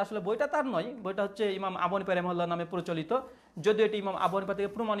আছে, যেটা আসলে বইটা তার নয়, বইটা হচ্ছে ইমাম আবু হানিফা রাহিমাহুল্লাহ নামে প্রচলিত, যদিও এটি ইমাম আবু হানিফা থেকে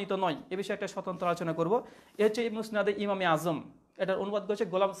প্রমাণিত নয়। এ বিষয়ে একটা স্বতন্ত্র আলোচনা করব। এ হচ্ছে মুসনাদে ইমামে আজম, এটার অনুবাদ করেছে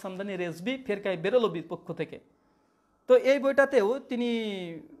গোলাম সামদানি রেজবি ফিরকায়ে বেরলভির পক্ষ থেকে। তো এই বইটাতেও তিনি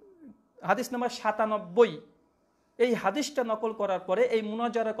হাদিস নাম্বার 97 এই হাদিসটা নকল করার পরে এই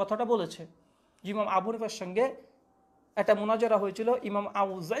মুনাজারার কথাটা বলেছে। ইমাম আবু হানিফার সঙ্গে একটা মুনাজারা হয়েছিল ইমাম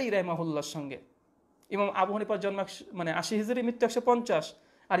আউজাই রাহিমাহুল্লাহর সঙ্গে। ইমাম আবু হানিফার জন্ম 80 হিজরি, মৃত্যু 150,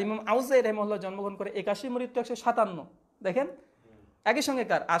 আর ইমাম আউজাই রাহিমাহুল্লাহ জন্মগ্রহণ করে 81, মৃত্যু 157। দেখেন একই সঙ্গে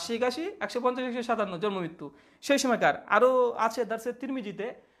কার 80, 81, 150, 157 জন্ম মৃত্যু। সেই সময়কার আরও আছে দারসে তিরমিজিতে,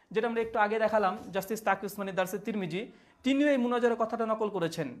 যেটা আমরা একটু আগে দেখালাম, জাস্টিস তাকি উসমানী দারসে তিরমিজি, তিনিও এই মুনাজারার কথাটা নকল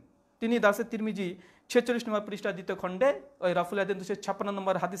করেছেন। তিনি দারসে তিরমিজি 46 নম্বর পৃষ্ঠা 2য় খণ্ডে ওই রাফুল ইয়াদাইন 256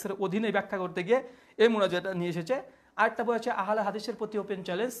 নম্বর হাদিসের অধীনে ব্যাখ্যা করতে গিয়ে এই মুনাজারাটা নিয়ে এসেছে। আরেকটা বই আছে আহলে হাদিসের প্রতি ওপেন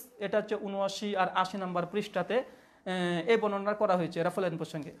চ্যালেঞ্জ, এটা হচ্ছে 79 আর 80 নম্বর পৃষ্ঠাতে এই বর্ণনা করা হয়েছে রাফেল আদিন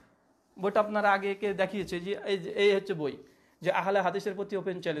প্রসঙ্গে। বইটা আপনারা আগে কে দেখিয়েছে যে এই হচ্ছে বই, যে আহলে হাদিসের প্রতি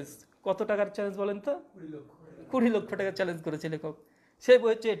ওপেন চ্যালেঞ্জ। কত টাকার চ্যালেঞ্জ বলেন তো? 20 লক্ষ টাকা চ্যালেঞ্জ করেছে লেখক। সেই বই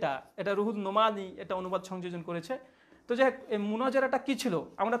হচ্ছে এটা রুহুল নোমানি এটা অনুবাদ সংযোজন করেছে। তো যাই হোক, এই মুনাজারাটা কি ছিল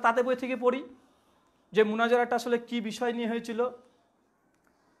আমরা তাদের বই থেকে পড়ি, যে মুনাজারাটা আসলে কি বিষয় নিয়ে হয়েছিল,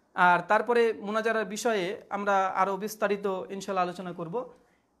 আর তারপরে মুনাজারার বিষয়ে আমরা আরও বিস্তারিত ইনশাল্লাহ আলোচনা করব।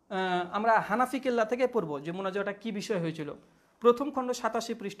 আমরা হানাফি কেল্লা থেকে পড়ব যে মুনাজারাটা কি বিষয় হয়েছিল। প্রথম খণ্ড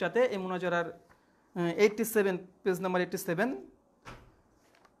 87 পৃষ্ঠাতে এই মুনাজারার 87 পেজ নাম্বার 87,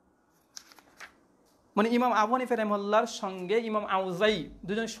 মানে ইমাম আবু হানিফা রাহিমাহুল্লাহর সঙ্গে ইমাম আউজাই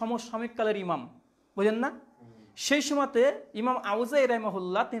দুজন সমসাময়িককালের ইমাম, বুঝেন না? সেই সময়তে ইমাম আউজাই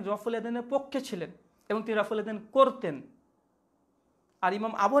রাহিমাহুল্লাহ তিনি রফুল ইয়াদাইনের পক্ষে ছিলেন এবং তিনি রফুল ইয়াদাইন করতেন, আর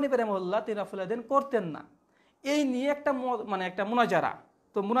ইমাম আবু হানিফা রাহিমাহুল্লাহ তিনি রফুল ইয়াদাইন করতেন না। এই নিয়ে একটা মুনাজারা।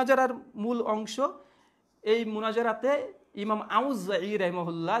 তো মুনাজারার মূল অংশ, এই মুনাজারাতে ইমাম আউজাই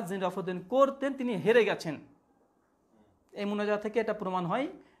রাহিমাহুল্লাহ যিনি রফুল ইয়াদাইন করতেন তিনি হেরে গেছেন। এই মুনাজারা থেকে এটা প্রমাণ হয়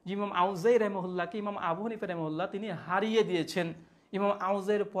যে ইমাম আউজাই রাহিমাহুল্লাহকে ইমাম আবু হানিফা রাহিমাহুল্লাহ তিনি হারিয়ে দিয়েছেন। ইমাম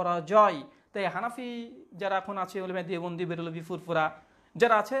আউজাইয়ের পরাজয়। তাই হানাফি যারা এখন আছে ওলামায়ে দেওবন্দি, বেরলভী, ফুরফুরা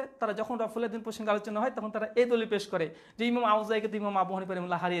যারা আছে, তারা যখন রফুল ইয়াদাইন প্রসঙ্গে আলোচনা হয় তখন তারা এই দলিল পেশ করে যে ইমাম আউজাইকে তো ইমাম আবু হানিফা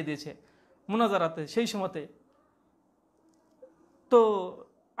রাহিমাহুল্লাহ হারিয়ে দিয়েছে মুনাজারাতে সেই সময়তে। তো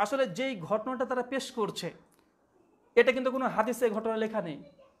আসলে যেই ঘটনাটা তারা পেশ করছে এটা কিন্তু কোনো হাদিসে ঘটনা লেখা নেই।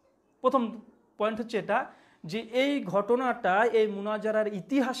 প্রথম পয়েন্ট হচ্ছে এটা যে এই ঘটনাটা, এই মুনাজারার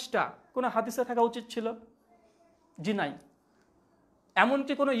ইতিহাসটা কোনো হাদিসে থাকা উচিত ছিল? জি নাই।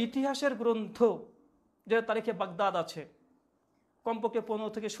 এমনকি কোনো ইতিহাসের গ্রন্থ, যে তারিখে বাগদাদ আছে, কমপক্ষে 15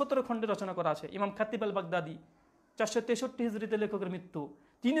 থেকে 17 খণ্ডে রচনা করা আছে। ইমাম খাতিব আল বাগদাদি 463 হিজরিতে লেখকের মৃত্যু,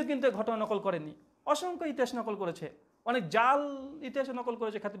 তিনিও কিন্তু ঘটনা নকল করেননি। অসংখ্য ইতিহাস নকল করেছে, অনেক জাল ইতিহাস নকল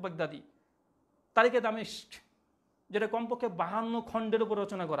করেছে খাতিব বাগদাদি। তারিখে দামেস্ক, যেটা কমপক্ষে 52 খণ্ডের উপর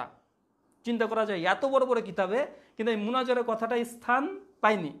রচনা করা। চিন্তা করা যায় এত বড় বড় কিতাবে কিন্তু এই মুনাজারের কথাটা স্থান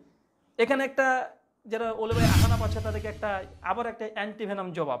পায়নি। এখানে একটা যারা ওলামায়ে আহনাফ আছে তাদেরকে আবার একটা অ্যান্টিভেনাম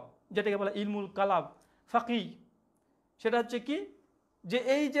জবাব, যেটাকে বলে ইলমুল কালাম ফাকি। সেটা হচ্ছে কি, যে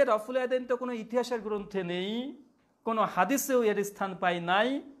এই যে রফুল ইয়াদাইন তো কোনো ইতিহাসের গ্রন্থে নেই, কোনো হাদিসেও এর স্থান পায় নাই।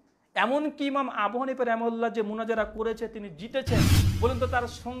 এমনকি ইমাম আবু হানিফা রাহিমাহুল্লাহ যে মুনাজারা করেছে তিনি জিতেছেন, বলুন তো তার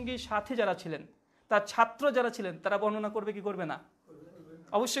সঙ্গী সাথী যারা ছিলেন, তার ছাত্র যারা ছিলেন, তারা বর্ণনা করবে কি করবে না?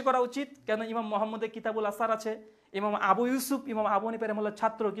 অবশ্যই করা উচিত। কেন ইমাম মোহাম্মদের কিতাবুল আসার আছে, ইমাম আবু ইউসুফ ইমাম আবু হানিফা রাহিমাহুল্লাহর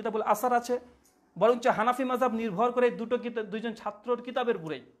ছাত্র কিতাবুল আসার আছে। বরঞ্চ হানাফি মাযহাব নির্ভর করে দুইজন ছাত্রর কিতাবের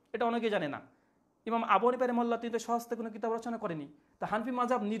উপরেই, এটা অনেকে জানে না। ইমাম আবু হানিফা রাহিমাহুল্লাহ তিনি তো সহজতে কোনো কিতাব রচনা করেনি, তা হানাফি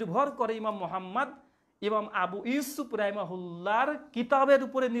মাযহাব নির্ভর করে ইমাম মোহাম্মদ ইমাম আবু ইউসুফ রাহিমাহুল্লাহর কিতাবের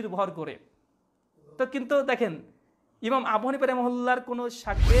উপরে নির্ভর করে। তো কিন্তু দেখেন ইমাম আবু হানিফা রাহিমাহুল্লাহর কোনো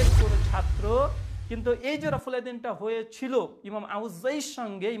শাগির্দ, কোনো ছাত্র, কিন্তু এই যে রফুল ইয়াদাইনটা হয়েছিল ইমাম আউজাইর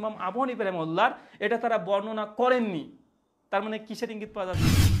সঙ্গে ইমাম আবু হানিফা রাহিমাহুল্লাহর, এটা তারা বর্ণনা করেননি। তার মানে কিসের ইঙ্গিত পাওয়া যাচ্ছে?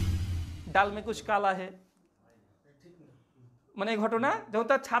 ডাল মে কুছ কালা হে, মানে এই ঘটনা যখন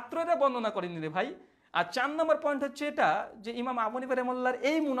তার ছাত্ররা বর্ণনা করেনি রে ভাই। আর 4 নম্বর পয়েন্ট হচ্ছে এটা যে ইমাম আবু হানিফা রাহিমাহুল্লাহর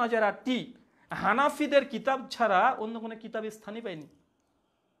এই মুনাজারাটি হানাফিদের কিতাব ছাড়া অন্য কোনো কিতাবে স্থানই পায়নি।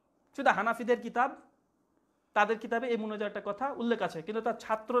 শুধু হানাফিদের কিতাব, তাদের কিতাবে এই মুনাজারাটার কথা উল্লেখ আছে, কিন্তু তার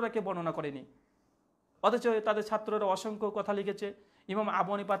ছাত্ররা কে বর্ণনা করেনি। অথচ তাদের ছাত্ররা অসংখ্য কথা লিখেছে। ইমাম আবু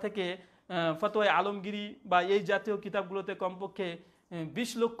হানিফা থেকে ফতোয়া আলমগিরি বা এই জাতীয় কিতাবগুলোতে কমপক্ষে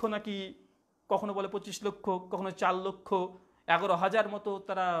 20 লক্ষ নাকি, কখনো বলে 25 লক্ষ, কখনো 4 লক্ষ, 11,000 মতো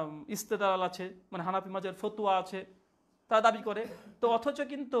তারা ইস্তেদালাল আছে, মানে হানাফি মাযহাবের ফতোয়া আছে তারা দাবি করে। তো অথচ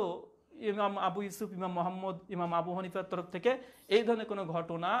কিন্তু ইমাম আবু ইউসুফ, ইমাম মোহাম্মদ, ইমাম আবু হানিফার তরফ থেকে এই ধরনের কোনো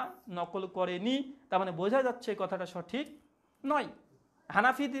ঘটনা নকল করেনি। তার মানে বোঝা যাচ্ছে কথাটা সঠিক নয়।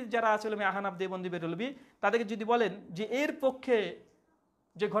 হানাফি যারা আছে আহনাফ, দেওবন্দি, বেরলভী, তাদেরকে যদি বলেন যে এর পক্ষে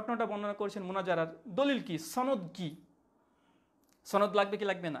যে ঘটনাটা বর্ণনা করেছেন মুনাজারার দলিল কি, সনদ কি, সনদ লাগবে কি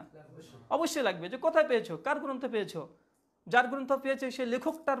লাগবে না? অবশ্যই লাগবে। যে কোথায় পেয়েছো, কার গ্রন্থে পেয়েছো, যার গ্রন্থ পেয়েছে সেই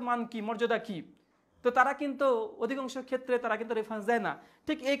লেখকটার মান কি, মর্যাদা কি। তো তারা কিন্তু অধিকাংশ ক্ষেত্রে তারা কিন্তু রেফারেন্স দেয় না।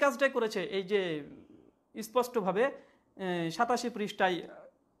 ঠিক এই কাজটাই করেছে, এই যে স্পষ্টভাবে 87 পৃষ্ঠায়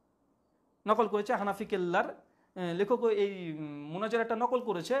নকল করেছে হানাফি কেল্লার লেখক, এই মুনাজারাটা নকল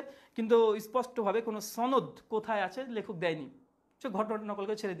করেছে, কিন্তু স্পষ্টভাবে কোনো সনদ কোথায় আছে লেখক দেয়নি, সে ঘটনাটা নকল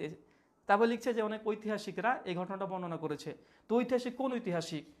করে ছেড়ে দিয়েছে। তারপর লিখছে যে অনেক ঐতিহাসিকরা এই ঘটনাটা বর্ণনা করেছে। তো ঐতিহাসিক কোন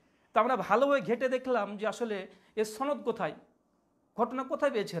ঐতিহাসিক? তো আমরা ভালোভাবে ঘেটে দেখলাম যে আসলে এর সনদ কোথায়, ঘটনা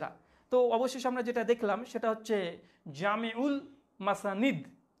কোথায় পেয়েছে এরা। তো অবশেষে আমরা যেটা দেখলাম সেটা হচ্ছে জামিউল মাসানিদ,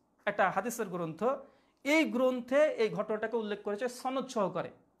 একটা হাদিসের গ্রন্থ। এই গ্রন্থে এই ঘটনাটাকে উল্লেখ করেছে সনদ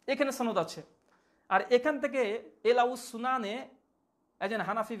সহকারে, এখানে সনদ আছে। আর এখান থেকে এলাউস সুনানে একজন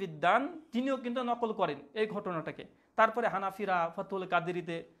হানাফি বিদ্বান তিনিও কিন্তু নকল করেন এই ঘটনাটাকে। তারপরে হানাফিরা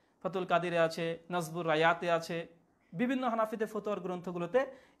ফতুল কাদিরে আছে, নজবুর রায়াতে আছে, বিভিন্ন হানাফিদের ফতোয়ার গ্রন্থগুলোতে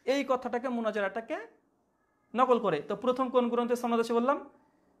এই কথাটাকে মুনাজারাটাকে নকল করে। তো প্রথম কোন গ্রন্থে সনদ আছে বললাম?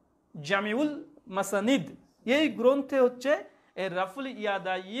 জামিউল মাসানিদ। এই গ্রন্থে হচ্ছে এই রাফুল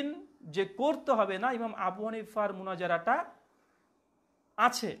ইয়াদাইন যে করতে হবে না, ইমাম আবু হানিফার মুনাজারাটা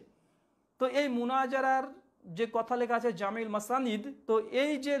আছে। তো এই মুনাজারার যে কথা লেখা আছে জামিউল মাসানিদ, তো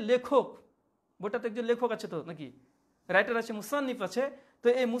এই যে লেখক, বইটাতে একজন লেখক আছে তো নাকি, রাইটার আছে, মুসান্নিফ আছে। তো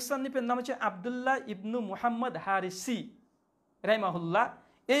এই মুসান্নিফের নাম হচ্ছে আব্দুল্লাহ ইবনু মুহাম্মদ হারিসি রাহিমাহুল্লাহ।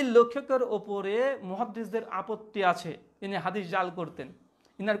 এই লেখকের ওপরে মুহাদ্দিসদের আপত্তি আছে, ইনি হাদিস জাল করতেন,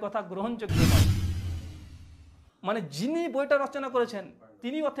 ইনার কথা গ্রহণযোগ্য নয়। মানে যিনি বইটা রচনা করেছেন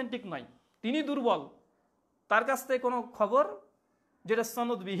তিনি অথেন্টিক নয়, তিনি দুর্বল, তার কাছ থেকে কোনো খবর যেটা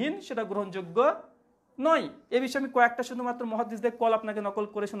সনদবিহীন সেটা গ্রহণযোগ্য নয়। এ বিষয়ে আমি কয়েকটা শুধুমাত্র মুহাদ্দিসদের কল আপনাকে নকল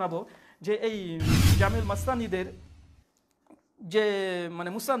করে শোনাবো। যে এই জামিউল মাসানিদের যে মানে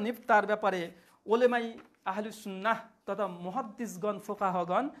মুসান্নিফ, তার ব্যাপারে ওলেমাই আহলুস সুন্নাহ তথা মুহাদ্দিসগণ,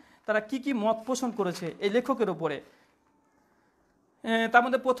 ফোকাহগণ তারা কি কি মত পোষণ করেছে এই লেখকের উপরে। তার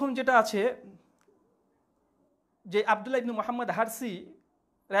মধ্যে প্রথম যেটা আছে যে আব্দুল্লাহ ইবনু মুহাম্মদ হারসি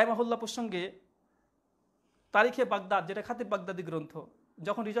রাহিমাহুল্লাহ প্রসঙ্গে তারিখে বাগদাদ, যেটা খাতিব বাগদাদি গ্রন্থ,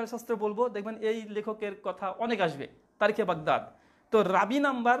 যখন রিজাল শাস্ত্র বলবো দেখবেন এই লেখকের কথা অনেক আসবে, তারিখে বাগদাদ। তো রাবি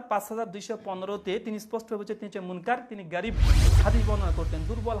নাম্বার 5215-তে তিনি স্পষ্টভাবে বলছেন তিনি হচ্ছে মুনকার, তিনি গারিব হাদিস বর্ণনা করতেন,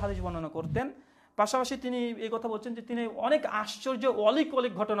 দুর্বল হাদিস বর্ণনা করতেন। পাশাপাশি তিনি এই কথা বলছেন যে তিনি অনেক আশ্চর্য অলিক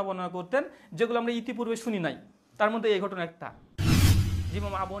ঘটনা বর্ণনা করতেন যেগুলো আমরা ইতিপূর্বে শুনি নাই। তার মধ্যে এই ঘটনা একটা,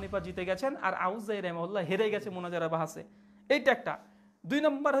 ইমাম আবু হানিফা জিতে গেছেন আর আউজাই রাহিমাহুল্লাহ হেরে গেছে মুনাজারা বাহাসে, এইটা একটা। 2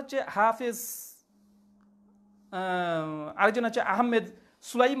 নম্বর হচ্ছে হাফেজ আরেকজন আছে আহমেদ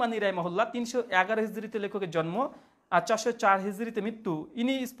সুলাইমানি রাহিমাহুল্লাহ, 311 হিজরিতে লেখকের জন্ম আর 404 হিজরিতে মৃত্যু।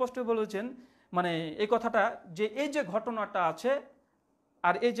 ইনি স্পষ্ট বলেছেন মানে এই কথাটা যে এই যে ঘটনাটা আছে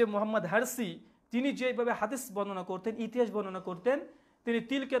আর এই যে মোহাম্মদ হারসি তিনি যেভাবে হাদিস বর্ণনা করতেন, ইতিহাস বর্ণনা করতেন, তিনি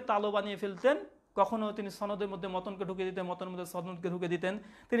তিলকে তালো বানিয়ে ফেলতেন, কখনো তিনি সনদের মধ্যে মতনকে ঢুকে দিতেন, মতনের মধ্যে সনদকে ঢুকে দিতেন।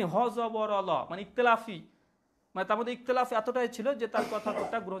 তিনি হজবর মানে ইখতিলাফি, মানে তার মধ্যে ইখতিলাফ এতটাই ছিল যে তার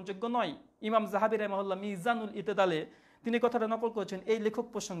কথাটা গ্রহণযোগ্য নয়। ইমাম জাহাবি রাহিমাহুল্লাহ মিজানুল ইতেদালে তিনি কথাটা নকল করেছেন এই লেখক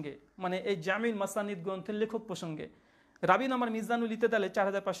প্রসঙ্গে, মানে এই জামিউল মাসানিদ গ্রন্থের লেখক প্রসঙ্গে। রাবি নাম্বার মিজানুল ইতেদালে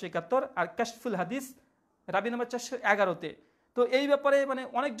 4571 আর কাশফুল হাদিস রাবি নাম্বার 411-তে। তো এই ব্যাপারে মানে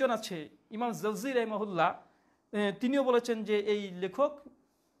অনেকজন আছে, ইমাম জৌজি রাহিমাহুল্লাহ তিনিও বলেছেন যে এই লেখক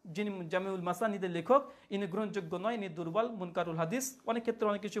যিনি জামিউল মাসানিদের লেখক ইনি গ্রহণযোগ্য নয়, ইনি দুর্বল, মুনকারুল হাদিস, অনেক ক্ষেত্রে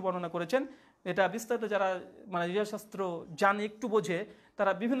অনেক কিছু বর্ণনা করেছেন। এটা বিস্তারিত যারা মানে রিজালশাস্ত্র জানে, একটু বোঝে,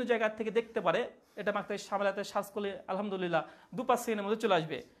 তারা বিভিন্ন জায়গা থেকে দেখতে পারে। এটা মাত্র সামালাতে সার্চ করলে আলহামদুলিল্লাহ 2-5 সেকেন্ডের মধ্যে চলে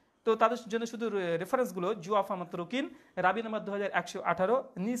আসবে। তো তাদের জন্য শুধু রেফারেন্সগুলো জুয়াফা মাতরুকিন রাবি নাম্বার 2118,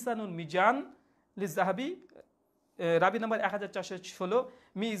 নিসানুল মিজান লিজাহাবি রাবি নাম্বার 1416,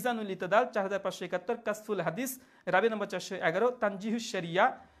 মিজানুল ইতদাল 4571, কাসফুল হাদিস রাবি নাম্বার 411, তানজিহুস শরিয়া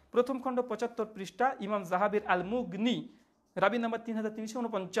প্রথম খণ্ড 75 পৃষ্ঠা, ইমাম জাহাবির আল মুগনি রাবি নাম্বার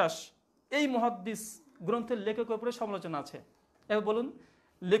 3349। এই মুহাদ্দিস গ্রন্থের লেখকের উপরে সমালোচনা আছে। এবার বলুন,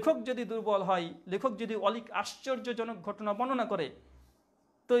 লেখক যদি দুর্বল হয়, লেখক যদি অলিক আশ্চর্যজনক ঘটনা বর্ণনা করে,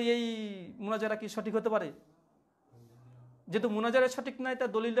 তো এই মুনাজারা কি সঠিক হতে পারে? যেহেতু মুনাজারা সঠিক নয়,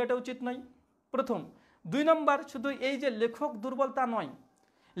 তার দলিল দেওয়াটা উচিত নয়, প্রথম। 2 নম্বর, শুধু এই যে লেখক দুর্বল তা নয়,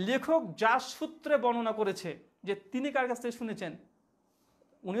 লেখক যার সূত্রে বর্ণনা করেছে, যে তিনি কার কাছ থেকে শুনেছেন,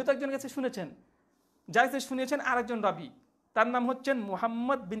 উনিও তো একজনের কাছে শুনেছেন, যার কাছে শুনেছেন আরেকজন রাবি, তার নাম হচ্ছেন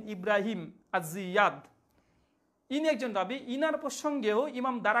মুহাম্মদ বিন ইব্রাহিম আজ-জিয়াদ, ইনি একজন রাবি। ইনার প্রসঙ্গেও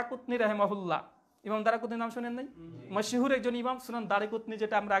ইমাম দারাকুতনি রাহিমাহুল্লাহ, ইমাম দারাকুতনির নাম শোনেন নাই? মশহুর একজন ইমাম, সুনান দারাকুতনি,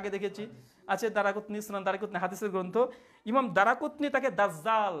 যেটা আমরা আগে দেখেছি আছে, দারাকুতনি সুনান দারাকুতনি হাদিসের গ্রন্থ। ইমাম দারাকুতনি তাকে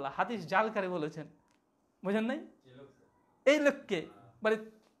দাজ্জাল, হাদিস জালকারী বলেছেন, বুঝেন নাই? এই লোককে মানে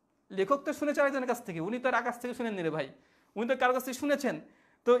লেখক তো শুনেছে আরেকজনের কাছ থেকে, উনি তো আর আকাশ থেকে শুনেননি রে ভাই, উনি তো কারো কাছ থেকে শুনেছেন।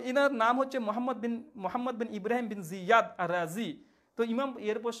 তো ইনার নাম হচ্ছে মোহাম্মদ বিন ইব্রাহিম বিন জিয়াদ আর রাজি। তো ইমাম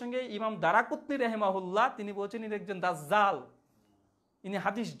এর প্রসঙ্গে ইমাম দারাকুতনি রাহিমাহুল্লাহ তিনি বলছেন ইনি একজন দাজ্জাল, ইনি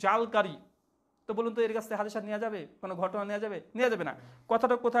হাদিস জালকারী। তো বলুন তো এর কাছ থেকে হাদিস নেওয়া যাবে? কোনো ঘটনা নেওয়া যাবে? নেওয়া যাবে না।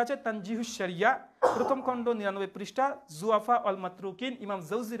 কথাটা কোথায় আছে? তানজিহুস শরিয়া প্রথম খণ্ড 99 পৃষ্ঠা, জুয়াফা আল মাতরুকিন ইমাম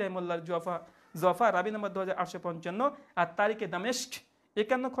জৌজি রাহিমাহুল্লাহর জুয়াফা রাবি নাম্বার 2855 আর তারিখে দামেস্ক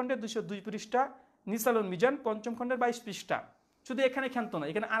 51 খণ্ডের 202 পৃষ্ঠা, নিসালুল মিজান পঞ্চম খণ্ডের 22 পৃষ্ঠা। শুধু এখানে ক্ষান্ত না,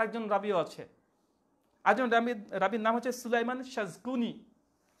 এখানে আরেকজন রাবিও আছে। আরেকজন রাবির নাম হচ্ছে সুলাইমান শাজকুনি।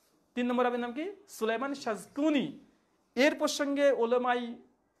 3 নম্বর রাবির নাম কি? সুলাইমান শাজকুনি। এর প্রসঙ্গে ওলামাই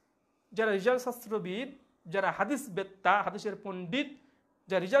যারা রিজাল শাস্ত্রবিদ, যারা হাদিস বেত্তা, হাদিসের পণ্ডিত,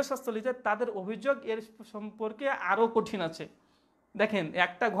 যা রিজাল শাস্ত্র লিখে তাদের অভিযোগ এর সম্পর্কে আরও কঠিন আছে। দেখেন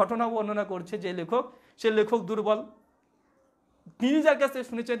একটা ঘটনা বর্ণনা করছে যে লেখক, সে লেখক দুর্বল, তিনি যার কাছে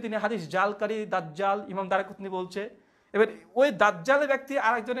শুনেছেন তিনি হাদিস জালকারী দাজ্জাল, ইমাম দারাকুতনি বলছে। এবার ওই দাজ্জালের ব্যক্তি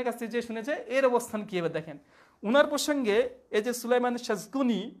আরেকজনের কাছে যে শুনেছে, এর অবস্থান কি? এবার দেখেন উনার প্রসঙ্গে এই যে সুলাইমান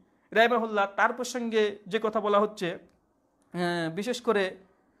শাজকুনি রাহিমাহুল্লাহ, তার প্রসঙ্গে যে কথা বলা হচ্ছে, বিশেষ করে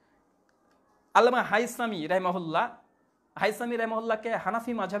আল্লামা হাইসামি রাহিমাহুল্লাহকে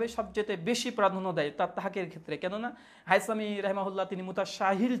হানাফি মাযহাবে সবচেয়ে বেশি প্রাধান্য দেয় তার তাহাকিকের ক্ষেত্রে। কেননা হাইসামি রাহিমাহুল্লাহ তিনি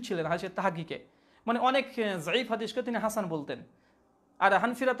মুতাশাহিল ছিলেন হাদিসের তাহাকিকে, মানে অনেক যায়ীফ হাদিসকে তিনি হাসান বলতেন। আর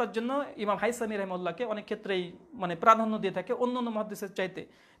হানফিরা তার জন্য ইমাম হাইসামি রাহিমাহুল্লাহকে অনেক ক্ষেত্রেই মানে প্রাধান্য দিয়ে থাকে অন্য অন্য মুহাদ্দিসের চাইতে।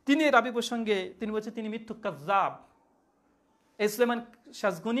 তিনি রাবি প্রসঙ্গে তিনি বলছেন তিনি মিথ্যুক কাযযাব, সুলাইমান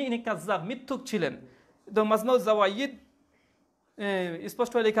শাজগুনি ইনি কাযযাব, মিথ্যুক ছিলেন। তো মাজমাউ জাওয়াইদ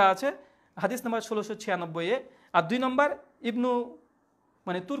স্পষ্ট লেখা আছে হাদিস নাম্বার 1696-এ। আর 2 নম্বর ইবনু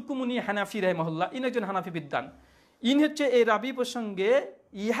মানে তুর্কুমুনি হানাফি রাহিমাহুল্লাহ, ইনি একজন হানাফি বিদ্বান। ইন হচ্ছে এই রাবি প্রসঙ্গে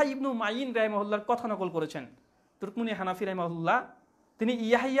ইয়াহয়া ইবনু মাইন রাহিমাহুল্লাহর কথা নকল করেছেন। তুর্কুমুনি হানাফি রাহিমাহুল্লাহ তিনি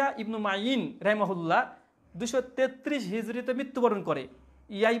ইয়াহয়া ইবনু মাইন রাহিমাহুল্লাহ 233 হিজরিতে মৃত্যুবরণ করে।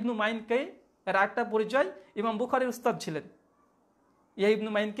 ইয়াহয়া ইবনু মাইনকে এর একটা পরিচয় ইমাম বুখারীর উস্তাদ ছিলেন। ইয়াহয়া ইবনু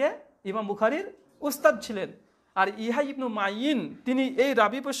মাইনকে ইমাম বুখারীর উস্তাদ ছিলেন। আর ইয়াহয়া ইবনু মাইন তিনি এই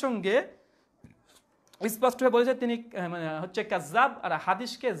রাবি প্রসঙ্গে স্পষ্ট হয়ে বলেছে তিনি হচ্ছে কাযযাব আর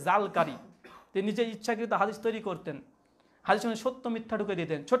হাদিসকে জালকারী। তিনি নিজে ইচ্ছাকৃত হাদিস তৈরি করতেন, হাদিসের মধ্যে সত্য মিথ্যা ঢুকে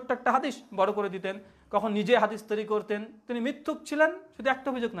দিতেন, ছোট্ট একটা হাদিস বড় করে দিতেন, কখন নিজে হাদিস তৈরি করতেন। তিনি মিথ্যুক ছিলেন, শুধু একটা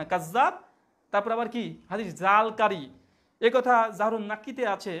অভিযোগ না, কাযযাব, তারপর আবার কি হাদিস জালকারী। এ কথা জাহরুন নাকিতে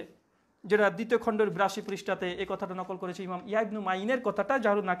আছে, যেটা 2য় খণ্ডের 82 পৃষ্ঠাতে এই কথাটা নকল করেছে ইমাম ইয়াহয়া ইবনু মাইনের কথাটা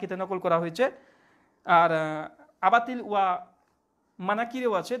জাহরুন নাকিতে নকল করা হয়েছে। আর আবাতিল ওয়া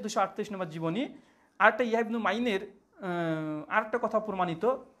মানাকিরেও আছে 238 নম্বর জীবনী। আরেকটা ইয়াহয়া ইবনু মাইনের আরেকটা কথা প্রমাণিত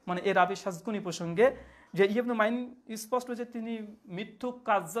মানে এ রাবি শাজকুনি প্রসঙ্গে, যে ইয়াহয়া ইবনু মাইন স্পষ্ট যে তিনি মিথ্যুক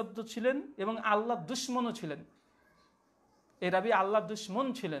কাযযাব ছিলেন এবং আল্লাহর দুশমনও ছিলেন। এ রাবি আল্লাহর দুশমন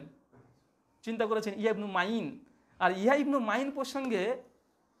ছিলেন, চিন্তা করেছেন ইয়াহয়া ইবনু মাইন। আর ইয়াহয়া ইবনু মাইন প্রসঙ্গে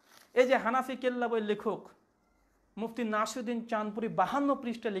এই যে হানাফি কেল্লা বই লেখক মুফতি নাসিরউদ্দিন চাঁদপুরি 52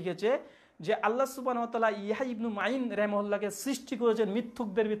 পৃষ্ঠা লিখেছে যে আল্লাহ সুবহানাহু ওয়া তাআলা ইয়াহয়া ইবনু মাইন রাহিমাহুল্লাহকে সৃষ্টি করেছেন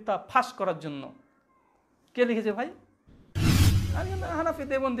মিথ্যুকদের মিথ্যা ফাঁস করার জন্য। কে লিখেছে ভাই? হানাফি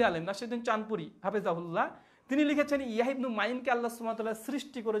দেওবন্দি আলেম নাসিরউদ্দিন চাঁদপুরি হাফেজাহুল্লাহ, তিনি লিখেছেন ইয়াহয়া ইবনু মাইনকে আল্লাহ সুবহানাহু ওয়া তাআলা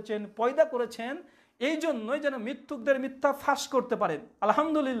সৃষ্টি করেছেন, পয়দা করেছেন এই জন্যই যেন মিথ্যুকদের মিথ্যা ফাঁস করতে পারেন।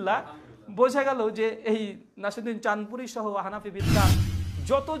 আলহামদুলিল্লাহ, বোঝা গেল যে এই নাসিরউদ্দিন চাঁদপুরি সহ হানাফি বিদ্বান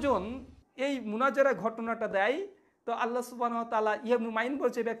যতজন এই মুনাজারা ঘটনাটা দেয়, তো আল্লাহ সুবহানাহু ওয়া তাআলা ইয়াহয়া ইবনু মাইন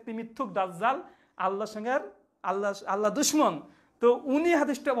বলছে ব্যক্তি মিথ্যুক দাজ্জাল, আল্লাহর সঙ্গে আল্লাহ দুশমন। তো উনি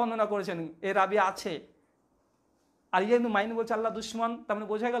হাদিসটা বর্ণনা করেছেন এ রাবি আছে, আর ইয়াহয়া ইবনু মাইন বলছে আল্লাহ দুশমন। তার মানে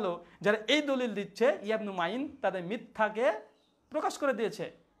বোঝা গেল যারা এই দলিল দিচ্ছে ইয়াহয়া ইবনু মাইন তাদের মিথ্যাকে প্রকাশ করে দিয়েছে।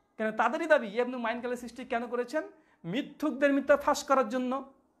 কেন তাদেরই দাবি ইয়াহয়া ইবনু মাইন কালে সৃষ্টি কেন করেছেন? মিথ্যুকদের মিথ্যা ফাঁস করার জন্য।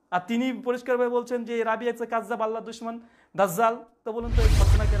 আর তিনি পরিষ্কারভাবে বলছেন যে রাবি আছে কাযযাব, আল্লাহ দুশমন, দাজ্জাল। তো বলুন তো এই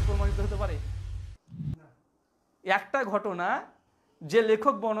ঘটনা কি প্রমাণিত হতে পারে? একটা ঘটনা যে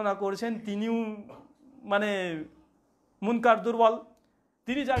লেখক বর্ণনা করেছেন তিনিও মানে মুনকার দুর্বল,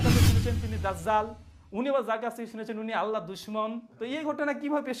 তিনি যার কাছে শুনেছেন তিনি দাজ্জাল, উনি আবার যার কাছে শুনেছেন উনি আল্লাহ দুশমন। তো এই ঘটনা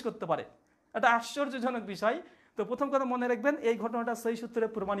কিভাবে পেশ করতে পারে? এটা আশ্চর্যজনক বিষয়। তো প্রথম কথা মনে রাখবেন, এই ঘটনাটা সেই সূত্রে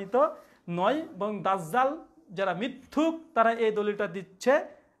প্রমাণিত নয়, এবং দাজ্জাল যারা মিথ্যুক তারা এই দলিলটা দিচ্ছে।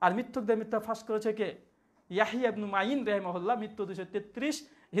 আর মিথ্যুকদের মিথ্যা ফাঁস করেছে কে? ইয়াহয়া ইবনু মাইন রাহিমাহুল্লাহ, মৃত্যু 233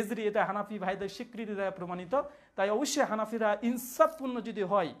 হিজরি। এটা হানাফি ভাইদের স্বীকৃতি দ্বারা প্রমাণিত। তাই অবশ্যই হানাফিরা ইনসাফপূর্ণ যদি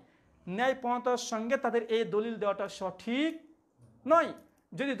হয়, ন্যায়পরায়ণতার সঙ্গে তাদের এই দলিল দেওয়াটা সঠিক নয়।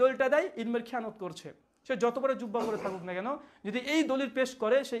 যদি দলিলটা দেয় ইলমের খিয়ানত করছে, সে যত বড় জুব্বা করে থাকুক না কেন, যদি এই দলিল পেশ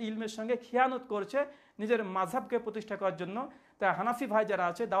করে সে ইলমের সঙ্গে খিয়ানত করছে নিজের মাযহাবকে প্রতিষ্ঠা করার জন্য। তাই হানাফি ভাই যারা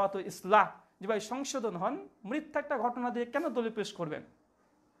আছে দাওয়াত ইসলাহ, যে ভাই সংশোধন হন, মিথ্যা একটা ঘটনা দিয়ে কেন দলিল পেশ করবেন?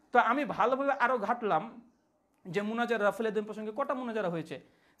 তো আমি ভালোভাবে আরও ঘাটলাম যে মুনাজারা রাফেল আদিন প্রসঙ্গে কটা মুনাজারা হয়েছে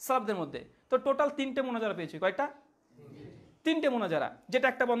সালাফদের মধ্যে। তো টোটাল 3টে মুনাজারা পেয়েছি। কয়টা? 3টে মুনাজারা, যেটা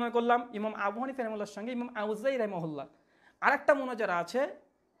একটা বর্ণনা করলাম ইমাম আবু হানিফা রাহিমাহুল্লাহর সঙ্গে ইমাম আউজাই রাহিমাহুল্লাহ। আরেকটা মুনাজারা আছে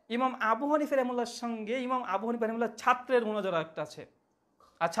ইমাম আবু হানিফা রাহিমাহুল্লাহর সঙ্গে ইমাম আবু হানিফা রাহিমাহুল্লাহর ছাত্রের মুনাজারা একটা আছে।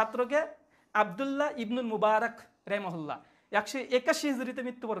 আর ছাত্রকে আব্দুল্লাহ ইবনুল মুবারক রাহিমাহুল্লাহ 181 হিজরিতে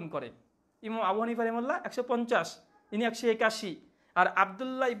মৃত্যুবরণ করে। ইমাম আবু হানিফা রাহিমাহুল্লাহ 150, ইনি 181। আর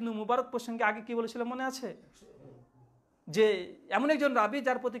আব্দুল্লাহ ইবনু মুবারক প্রসঙ্গে আগে কি বলেছিলাম মনে আছে? যে এমন একজন রাবি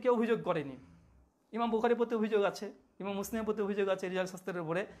যার প্রতি কেউ অভিযোগ করেনি। ইমাম বুখারীর প্রতি অভিযোগ আছে, ইমাম মুসলিমের প্রতি অভিযোগ আছে রিজাল শাস্ত্রের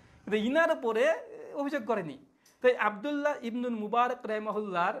উপরে, কিন্তু ইনার উপরে অভিযোগ করেনি। তাই আব্দুল্লাহ ইবনুল মুবারক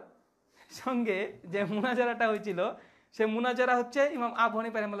রাহিমাহুল্লাহর সঙ্গে যে মুনাজারাটা হয়েছিল সে মুনাজারা হচ্ছে ইমাম আবু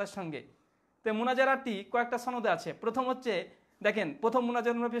হানিফা রাহিমাহুল্লাহর সঙ্গে। তো মুনাজারাটি কয়েকটা সনদে আছে। প্রথম হচ্ছে দেখেন, প্রথম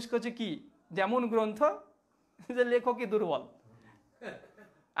মুনাজারা আমরা পেশ করছি কি, যেমন গ্রন্থ যে লেখকই দুর্বল।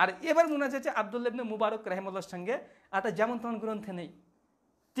 আর এবার মুনাজারা হচ্ছে আব্দুল্লাহ ইবনে মুবারক রাহিমাহুল্লাহর সঙ্গে, আর যেমন তেমন গ্রন্থে নেই।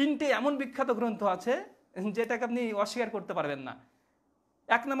 তিনটে এমন বিখ্যাত গ্রন্থ আছে যেটাকে আপনি অস্বীকার করতে পারবেন না।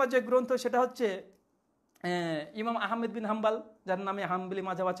 এক নম্বর যে গ্রন্থ সেটা হচ্ছে ইমাম আহমেদ বিন হাম্বাল, যার নামে হাম্বলি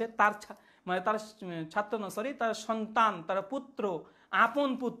মাযহাব আছে, তার মানে তার ছাত্র না, সরি, তার সন্তান, তার পুত্র, আপন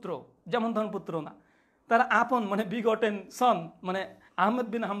পুত্র, যেমন ধরুন পুত্র না, তার আপন মানে বিগটেন সন, মানে আহমেদ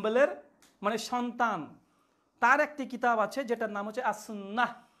বিন হাম্বলের মানে সন্তান, তার একটি কিতাব আছে যেটার নাম হচ্ছে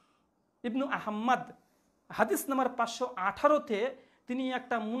সুন্নাহ ইবনু আহম্মদ, হাদিস নাম্বার 518-তে তিনি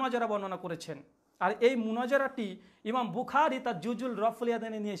একটা মুনাজারা বর্ণনা করেছেন। আর এই মুনাজারাটি ইমাম বুখারী তার জুজুল রফুল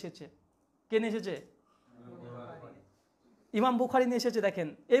ইয়াদাইনে নিয়ে এসেছে। কে নিয়ে এসেছে? ইমাম বুখারী নিয়ে এসেছে। দেখেন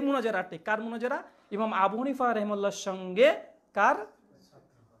এই মুনাজারাটি কার মুনাজারা? ইমাম আবু হানিফা রাহিমাহুল্লাহর সঙ্গে কার?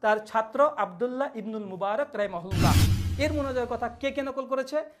 তার ছাত্র আব্দুল্লাহ ইবনুল মুবারক রাহিমাহুল্লাহ। এর মুনাজারার কথা কে কে নকল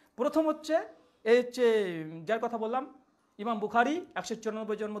করেছে? প্রথম হচ্ছে এই হচ্ছে যার কথা বললাম, ইমাম বুখারী,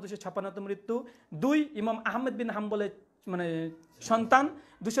 194 জন্ম, 256 মৃত্যু। 2 ইমাম আহমেদ বিন হাম্বলের মানে সন্তান,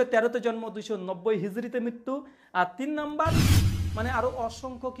 213 জন্ম, 290 হিজরিতে মৃত্যু। আর 3 নাম্বার মানে আরো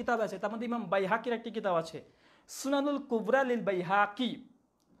অসংখ্য কিতাব আছে, তার মধ্যে ইমাম বাইহাকির একটি কিতাব আছে সুনানুল কুবরা লিল বাইহাকি।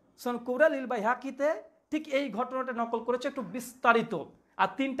 সুনান কুবরা লিল বাইহাকিতে ঠিক এই ঘটনাটা নকল করেছে একটু বিস্তারিত। আর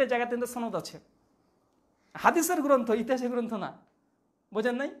 3টে জায়গাতে সনদ আছে, হাদিসের গ্রন্থ, ইতিহাসের গ্রন্থ না,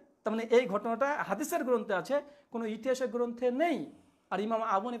 বোঝেন নাই? তার মানে এই ঘটনাটা হাদিসের গ্রন্থে আছে, কোনো ইতিহাসের গ্রন্থে নেই। আর ইমাম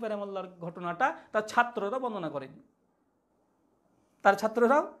আবু হানিফা রাহিমাহুল্লাহর ঘটনাটা তার ছাত্ররা বর্ণনা করেন, তার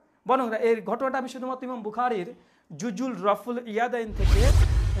ছাত্ররাও বর্ণনা। এই ঘটনাটা আমি শুধুমাত্র ইমাম বুখারীর জুজুল রফুল ইয়াদাইন থেকে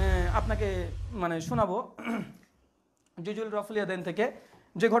আপনাকে মানে শোনাবো। জুজুল রফুল ইয়াদাইন থেকে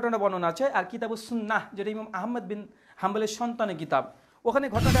যে ঘটনা বর্ণনা আছে, আর কিতাবুস সুন্নাহ যেটা ইমাম আহমদ বিন হাম্বলের সন্তানের কিতাব, ওখানে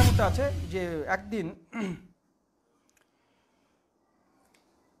ঘটনাটা এমনটা আছে যে একদিন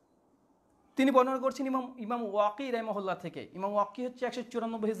তিনি বর্ণনা করছেন ইমাম ওয়াকি রাহিমাহুল্লাহ থেকে। ইমাম ওয়াকি হচ্ছে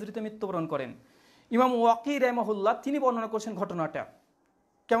 194 হিজরিতে মৃত্যুবরণ করেন। ইমাম ওয়াকি রাহিমাহুল্লাহ তিনি বর্ণনা করছেন ঘটনাটা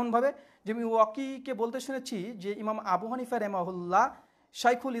কেমনভাবে, যে আমি ওয়াকিকে বলতে শুনেছি যে ইমাম আবু হানিফা রাহিমাহুল্লাহ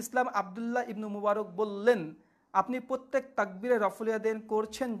শাইখুল ইসলাম আব্দুল্লাহ ইবনু মুবারক বললেন, আপনি প্রত্যেক তাকবীরে রফুল ইয়াদাইন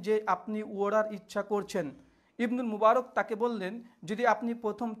করছেন যে আপনি ওড়ার ইচ্ছা করছেন। ইবনুল মুবারক তাকে বললেন, যদি আপনি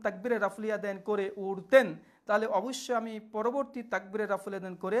প্রথম তাকবীরে রফুল ইয়াদাইন করে উড়তেন তাহলে অবশ্যই আমি পরবর্তী তাকবীরে রফুল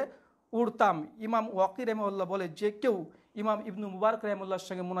ইয়াদাইন করে উড়তাম। ইমাম ওয়াকি রাহিমাহুল্লাহ বলে, যে কেউ ইমাম ইবনু মুবারক রাহিমাহুল্লাহর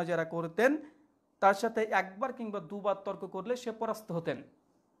সঙ্গে মুনাজারা করতেন তার সাথে একবার কিংবা দুবার তর্ক করলে সে পরাস্ত হতেন।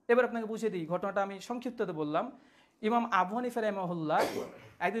 এবার আপনাকে বুঝিয়ে দিই, ঘটনাটা আমি সংক্ষিপ্ততে বললাম। ইমাম আবু হানিফা রাহিমাহুল্লাহ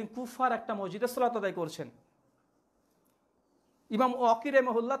একদিন কুফার একটা মসজিদে সালাত আদায় করছেন। ইমাম ওয়াকি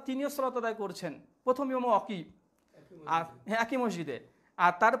রাহিমাহুল্লাহ তিনিও সালাত আদায় করছেন, প্রথম ইমাম ওয়াকি, আর একই মসজিদে।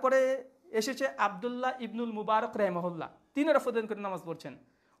 আর তারপরে এসেছে আব্দুল্লাহ ইবনুল মুবারক রাহিমাহুল্লাহ, তিনি রফুল ইয়াদাইন করে নামাজ পড়ছেন।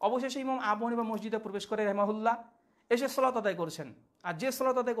 অবশেষে ইমাম আবু হানিফা মসজিদে প্রবেশ করে রাহিমাহুল্লাহ, এসে সালাত আদায় করছেন। আর যে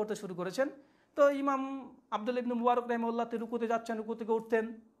সালাত আদায় করতে শুরু করেছেন, তো ইমাম আব্দুল্লাহ ইবনু মুবারক রাহিমাহুল্লাহ রুকুতে যাচ্ছেন, রুকু থেকে উঠতেন,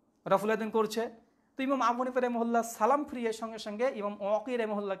 রফুল ইয়াদাইন করছে। তো ইমাম আবু হানিফা রাহিমাহুল্লাহ সালাম ফিরিয়ে সঙ্গে সঙ্গে ইমাম ওয়াকি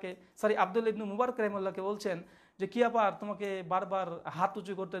রাহিমাহুল্লাহকে, সরি আব্দুল্লাহ ইবনু মুবারক রাহিমাহুল্লাহকে বলছেন যে কি ব্যাপার, তোমাকে বারবার হাত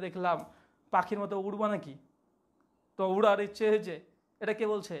উঁচু করতে দেখলাম, পাখির মতো উড়বা নাকি? তো উড়ার ইচ্ছে হয়েছে, এটা কে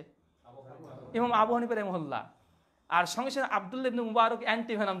বলছে? ইমাম আবু হানিফা রাহিমাহুল্লাহ। আর সঙ্গে সঙ্গে আব্দুল্লাহ ইবনু মুবারক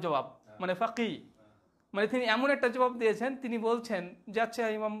অ্যান্টিভেনাম জবাব, মানে ফাকি, মানে তিনি এমন একটা জবাব দিয়েছেন, তিনি বলছেন যে আচ্ছা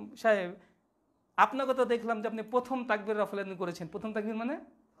ইমাম সাহেব, আপনাকে তো দেখলাম যে আপনি প্রথম তাকবীর রফুল ইয়াদাইন করেছেন। প্রথম তাকবীর মানে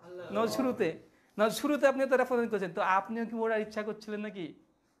শুরুতে আপনি তো রফুল ইয়াদাইন করেছেন, তো আপনিও কি ওড়ার ইচ্ছা করছিলেন নাকি?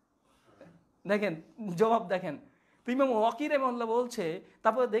 দেখেন জবাব, দেখেন। তো ইমাম ওয়াকি রাহিমাহুল্লাহ বলছে,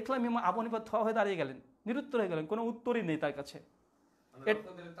 তারপরে দেখলাম ইমাম আবু হানিফা থ হয়ে দাঁড়িয়ে গেলেন, নিরুত্তর হয়ে গেলেন, কোনো উত্তরই নেই তার কাছে।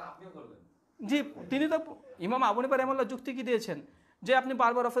 জি, তিনি তো ইমাম আবু হানিফা রাহিমাহুল্লাহ যুক্তি কি দিয়েছেন যে আপনি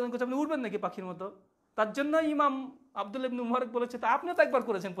বারবার রফুল ইয়াদাইন করছেন, আপনি উঠবেন নাকি পাখির মতো? তার জন্য ইমাম আব্দুল্লাহ ইবনু মুবারক বলেছে, তা আপনিও তো একবার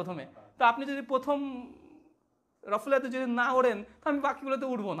করেছেন প্রথমে, তো আপনি যদি প্রথম রফুল ইয়াদাইন যদি না ওড়েন তো আমি বাকিগুলোতে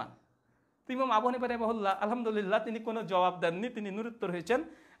উঠবো না। তো ইমাম আবু হানিফা রাহিমাহুল্লাহ আলহামদুলিল্লাহ তিনি কোনো জবাব দেননি, তিনি নিরুত্তর হয়েছেন।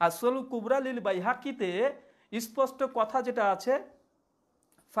 আর সুনানুল কুবরা লিল বাইহাকিতে স্পষ্ট কথা যেটা আছে,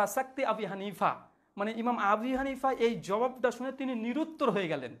 ফাসাক্তি আবি হানিফা, মানে ইমাম আবু হানিফা এই জবাবটা শুনে তিনি নিরুত্তর হয়ে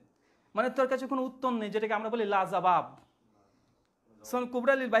গেলেন, মানে তার কাছে কোনো উত্তর নেই, যেটাকে আমরা বলি লাজবাব। সুনান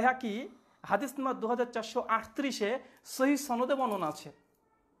কুবরা লিল বাইহাকি হাদিস নম্বর 2438-এ সহিহ সনদে বর্ণনা আছে।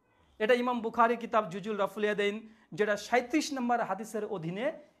 এটা ইমাম বুখারী কিতাব জুজুল রফুল ইয়াদাইন, যেটা 37 নম্বর হাদিসের অধীনে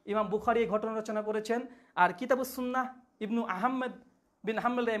ইমাম বুখারী এই ঘটনা রচনা করেছেন। আর কিতাবুস সুন্নাহ ইবনু আহমেদ বিন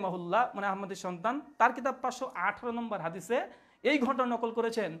হাম্বল রাহিমাহুল্লাহ, মানে আহমদের সন্তান, তার কিতাব 518 নম্বর হাদিসে এই ঘটনা নকল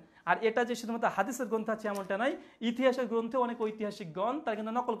করেছেন। আর এটা যে শুধুমাত্র হাদিসের গ্রন্থ আছে এমনটা নয়, ইতিহাসের গ্রন্থে অনেক ঐতিহাসিকগণ তারা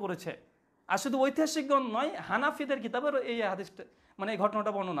কিন্তু নকল করেছে। আর শুধু ঐতিহাসিকগণ নয়, হানাফিদের কিতাবেরও এই হাদিসটা মানে এই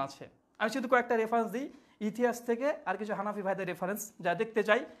ঘটনাটা বর্ণনা আছে। আমি শুধু কয়েকটা রেফারেন্স দিই ইতিহাস থেকে, আর কিছু হানাফি ভাইদের রেফারেন্স যা দেখতে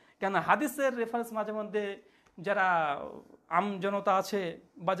চাই, কেন হাদিসের রেফারেন্স মাঝে মধ্যে যারা আম জনতা আছে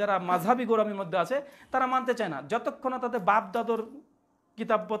বা যারা মাঝহাবি গোরামির মধ্যে আছে তারা মানতে চায় না, যতক্ষণ না তাদের বাপ দাদর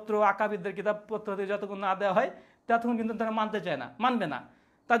কিতাবপত্র আকাবিদদের কিতাবপত্র যতক্ষণ না দেওয়া হয় ততক্ষণ কিন্তু তারা মানতে চায় না, মানবে না।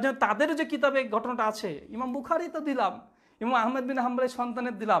 তার জন্য তাদের যে কিতাবে ঘটনাটা আছে, ইমাম বুখারী তো দিলাম, ইমাম আহমেদ বিন হাম্বলের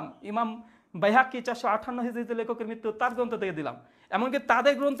সন্তানের দিলাম, ইমাম বাইহাকি 458 হিজরিতে লেখকের মৃত্যু তার গ্রন্থ থেকে দিলাম, এমনকি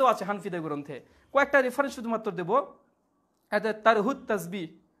তাদের গ্রন্থ আছে হানফিদের গ্রন্থে। কয়েকটা রেফারেন্স শুধুমাত্র দেবো। তারহুদ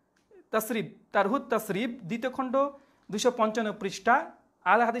তাসরিব 2য় খণ্ড 255 পৃষ্ঠা,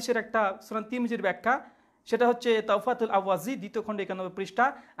 আল হাদিসের একটা সুনান তিরমিজির ব্যাখ্যা, সেটা হচ্ছে তাওফাতুল আওয়াজি 2য় খণ্ড 91 পৃষ্ঠা।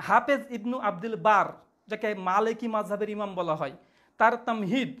 হাফেজ ইবনু আব্দুল বার, যাকে মালিকি মাযহাবের ইমাম বলা হয়, তার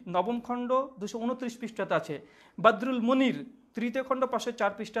তামহিদ 9ম খণ্ড 229 পৃষ্ঠাতে আছে। বদরুল মুনির 3য় খণ্ড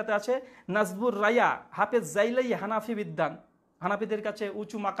 504 পৃষ্ঠাতে আছে। নাজবুর রায়া হাফেজ জাইলাই হানাফি বিদ্যান, হানাফিদের কাছে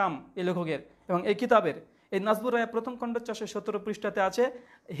উঁচু মাকাম এই লেখকের এবং এই কিতাবের। এই নাজবুর রায়া 1ম খণ্ড 417 পৃষ্ঠাতে আছে।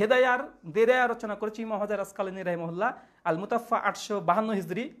 হেদায়ার দেরায়া রচনা করেছে ইমাম হাজার আসকালানী রাহিমাহুল্লাহ। আল মুতাফা 852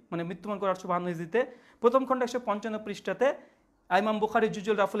 হিজরি, মানে মৃত্যুমান করে 852 হিজরিতে, 1ম খণ্ড 155 পৃষ্ঠাতে। ইমাম বুখারী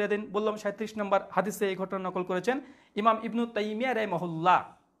জুজুল রাফুল ইয়াদাইন বললাম 37 নম্বর হাদিসে এই ঘটনা নকল করেছেন। ইমাম ইবনু তাইমিয়া রাহিমাহুল্লাহ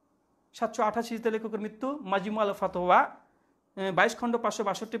 788 হিজরিতে লেখকের মৃত্যু, মাজমু আল ফাতওয়া 22 খণ্ড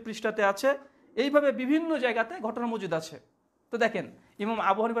 562 পৃষ্ঠাতে আছে। এইভাবে বিভিন্ন জায়গাতে ঘটনা মজুদ আছে। তো দেখেন, ইমাম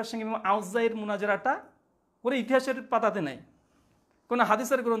আবু হানিফার সঙ্গে ইমাম আউজাইর মুনাজারাটা কোনো ইতিহাসের পাতাতে নেই, কোনো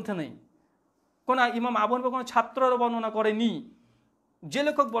হাদিসের গ্রন্থে নেই, কোনো ইমাম আবু হানিফা কোনো ছাত্ররা বর্ণনা করেনি। যে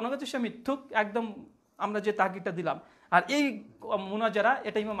লেখক বর্ণনা করেছে সে মিথ্যুক, একদম আমরা যে তাহকিকটা দিলাম। আর এই মুনাজারা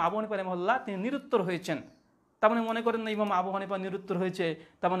এটা ইমাম আবু হানিফা রাহিমাহুল্লাহ তিনি নিরুত্তর হয়েছেন। তার মানে মনে করেন না ইমাম আবু হানিফা নিরুত্তর হয়েছে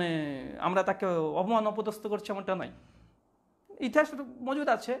তার মানে আমরা তাকে অপমান অপদস্থ করছি, এমনটা নয়। ইতিহাস মজুদ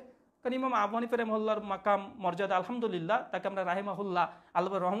আছে, কারণ ইমাম আবু হানিফা রাহিমাহুল্লাহর মাকাম মর্যাদা আলহামদুলিল্লাহ, তাকে আমরা রাহিমাহুল্লাহ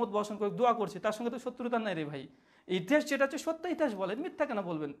আল্লাহ রহমত বর্ষণ করে দোয়া করছি, তার সঙ্গে তো শত্রুতা নাই রে ভাই। ইতিহাস যেটা হচ্ছে সত্য ইতিহাস বলেন, মিথ্যা কেন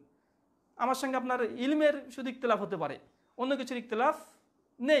বলবেন? আমার সঙ্গে আপনার ইলমের শুধু ইখতিলাফ হতে পারে, অন্য কিছুর ইখতিলাফ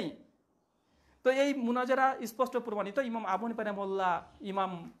নেই। তো এই মুনাজারা স্পষ্ট প্রমাণিত। ইমাম আবু হানিফা রাহিমাহুল্লাহ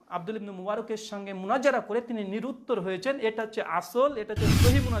ইমাম আব্দুল ইবনে মুবারকের সঙ্গে মুনাজারা করে তিনি নিরুত্তর হয়েছেন। এটা হচ্ছে আসল, এটা হচ্ছে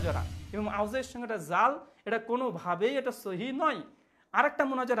সহি মুনাজারা। ইমাম আউজাইর সঙ্গে এটা জাল, এটা কোনোভাবেই এটা সহি নয়। আরেকটা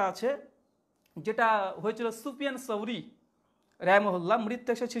মুনাজারা আছে যেটা হয়েছিল সুফিয়ান সৌরি রাহিমাহুল্লাহ মৃত্যু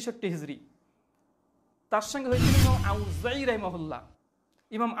 166 হিজরি, তার সঙ্গে হয়েছিল ইমাম আউজাই রাহিমাহুল্লাহ।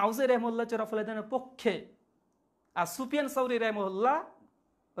 ইমাম আউজাই রাহিমাহুল্লাহ হচ্ছে রাফুল ইয়াদাইনের পক্ষে, আর সুফিয়ান সৌরি রাহিমাহুল্লাহ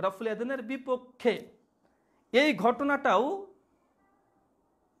রাফুল ইয়াদাইনের বিপক্ষে। এই ঘটনাটাও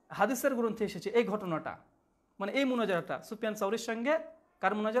হাদিসের গ্রন্থে এসেছে। এই ঘটনাটা মানে এই মুনাজারাটা সুফিয়ান সৌরির সঙ্গে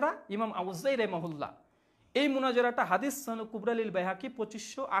কার মুনাজারা? ইমাম আউজাই রাহিমাহুল্লাহ। এই মুনাজারাটা হাদিস সনদ কুবরালিল বাইহাকি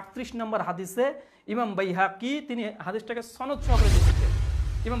 2538 নম্বর হাদিসে ইমাম বাইহাকি তিনি হাদিসটাকে সনদ সহকারে লিখেছেন।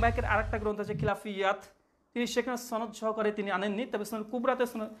 ইমাম বাইহাকির আরেকটা গ্রন্থ আছে খিলাফিয়াত, তিনি সেখানে সনদ সহকারে তিনি আনেননি, তবে সনদ কুবরাতে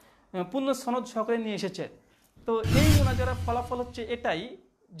পূর্ণ সনদ সহকারে নিয়ে এসেছে। তো এই মুনাজারার ফলাফল হচ্ছে এটাই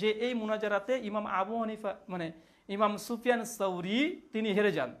যে এই মুনাজারাতে ইমাম আবু হানিফা মানে ইমাম সুফিয়ান সৌরি তিনি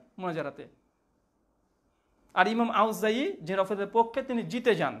হেরে যান মুনাজারাতে, আর ইমাম আউজাই যে রাফেদের পক্ষে তিনি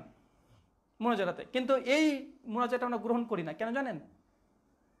জিতে যান মুনাজারাতে। কিন্তু এই মুনাজারাটা আমরা গ্রহণ করি না, কেন জানেন?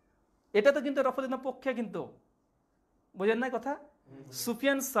 এটা তো কিন্তু রাফেদের পক্ষে, কিন্তু বোঝেন না কথা।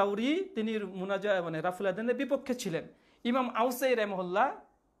 সুফিয়ান সৌরি তিনি মুনাজা মানে রাফুল ইয়াদাইনের বিপক্ষে ছিলেন, ইমাম আউজাই রাহিমাহুল্লাহ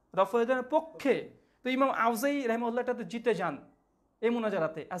রাফুল ইয়াদাইনের পক্ষে। তো ইমাম আউজাই রাহিমাহুল্লাহ এটাতে জিতে যান এই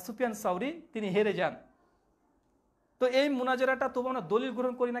মুনাজারাতে, আর সুফিয়ান সৌরি তিনি হেরে যান। তো এই মুনাজারাটা তবু আমরা দলিল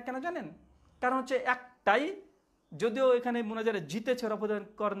গ্রহণ করি না, কেন জানেন? কারণ হচ্ছে একটাই, যদিও এখানে মুনাজারা জিতেছে রাফুল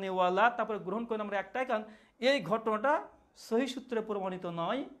করনেওয়ালা, তারপরে গ্রহণ করি আমরা একটাই কারণ এই ঘটনাটা সহি সূত্রে প্রমাণিত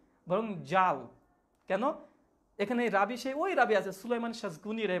নয়, বরং জাল। কেন? এখানে রাবি সেই ওই রাবি আছে সুলাইমান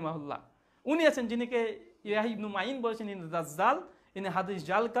শাজগুনি রাহিমাহুল্লাহ, উনি আছেন যিনিকে ইয়াহি ইবনু মাইন বলেছেন ইনি দাজ্জাল, ইনি হাদিস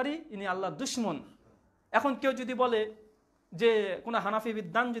জালকারী, ইনি আল্লাহ দুশমন। এখন কেউ যদি বলে যে কোনো হানাফি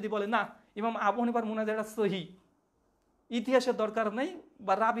বিদ্বান যদি বলে না ইমাম আবু হানিফার মুনাজারা সহি, ইতিহাসের দরকার নেই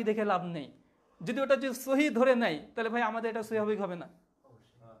বা রাবি দেখে লাভ নেই, যদি ওটা যদি সহি ধরে নেয় তাহলে ভাই আমাদের এটা সহিহ হবে না,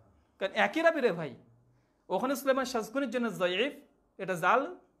 কারণ একই রাবি রে ভাই। ওখানে সুলাইমান শাজগুনির জন্য জয়ীফ, এটা জাল,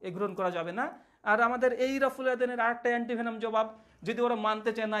 এ গ্রহণ করা যাবে না। আর আমাদের এই রাফুল ইয়াদাইনের আরেকটা অ্যান্টিভেনাম জবাব, যদি ওরা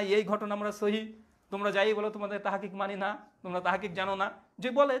মানতে চায় না এই ঘটনা আমরা সহি, তোমরা যাই বলো তোমাদের তাহাকিক মানি না, তোমরা তাহাকিক জানো না, যে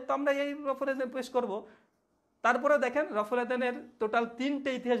বলে তো আমরা এই রাফুল ইয়াদাইন পেশ করবো। তারপরে দেখেন রাফুল ইয়াদাইনের টোটাল 3টে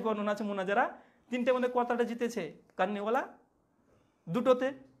ইতিহাস বর্ণনা আছে মুনাজারা, 3টে মধ্যে কতটা জিতেছে কারনেওয়ালা? 2টোতে,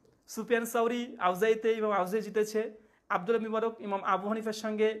 সুফিয়ান সৌরি আউজাইতে এবং আউজাই জিতেছে, আব্দুল্লাহ মুবারক ইমাম আবু হানিফার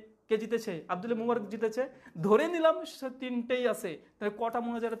সঙ্গে কে জিতেছে? আব্দুল্লাহ মুবারক জিতেছে। ধরে নিলাম তিনটেই আছে, তাহলে কটা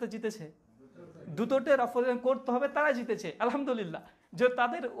মুনাজারাতে জিতেছে? দুটোতে রফল করতে হবে, তারা জিতেছে আলহামদুলিল্লাহ। যে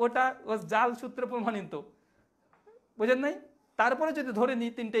তাদের ওটা জাল সূত্রে প্রমাণিত, বুঝেন নাই? তারপরে যদি ধরে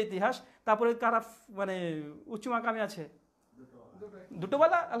নিই তিনটে ইতিহাস, তারপরে কারা মানে উচ্চ মাকামে আছে? দুটো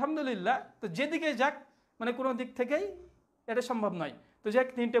বেলা আলহামদুলিল্লাহ। তো যেদিকে যাক, মানে কোনো দিক থেকেই এটা সম্ভব নয়। তো যাক,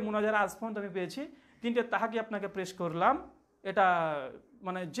 তিনটে মুনাজারা আজ পর্যন্ত আমি পেয়েছি, তিনটে তাহাকে আপনাকে প্রেস করলাম। এটা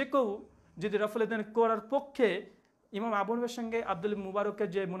মানে যে কেউ যদি রফল করার পক্ষে ইমাম আবু হানিফার সঙ্গে আব্দুল মুবারকের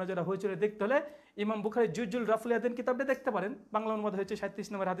যে মুনাজারা হয়েছিল দেখতে হলে ইমাম বুখারী জুজুল রাফুল ইয়াদাইন কিতাবটা দেখতে পারেন। বাংলা অনুবাদ হয়েছে 37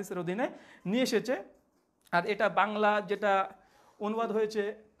 নম্বর হাদিসের অধীনে নিয়ে এসেছে। আর এটা বাংলা যেটা অনুবাদ হয়েছে,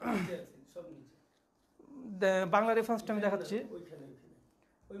 বাংলা রেফারেন্সটা আমি দেখাচ্ছি।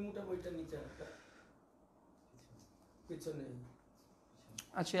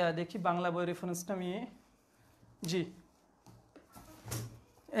 আচ্ছা দেখি বাংলা বই রেফারেন্সটা আমি, জি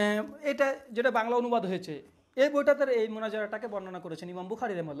এটা যেটা বাংলা অনুবাদ হয়েছে, এই বইটাতে এই মুনাজারাটাকে বর্ণনা করেছেন ইমাম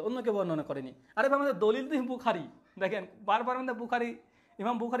বুখারী রাহিমাহুল্লাহ, অন্যকে বর্ণনা করেনি। আরে আমাদের দলিল তো বুখারী, দেখেন বারবার আমাদের বুখারী,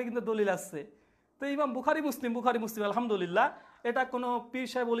 ইমাম বুখারী কিন্তু দলিল আসছে। তো ইমাম বুখারী মুসলিম, বুখারী মুসলিম আলহামদুলিল্লাহ, এটা কোনো পীর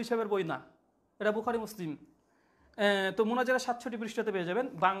সাহেব অলি সাহেবের বই না, এটা বুখারী মুসলিম। তো মুনাজারা 67 পৃষ্ঠাতে পেয়ে যাবেন।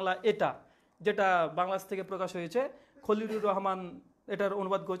 বাংলা এটা যেটা বাংলাদেশ থেকে প্রকাশ হয়েছে, খলিলুর রহমান এটার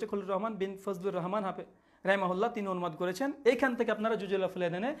অনুবাদ করেছে, খলিলুর রহমান বিন ফজলুর রহমান হাফে রাহিমাহুল্লাহ, তিনি অনুবাদ করেছেন। এইখান থেকে আপনারা জুজুল রাফুল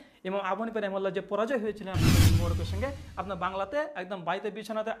ইয়াদাইনে ইমাম আবু হানিফা রাহিমাহুল্লাহ যে পরাজয় হয়েছিলেন আব্দুল মুবারকের সঙ্গে, আপনার বাংলাতে একদম বাড়িতে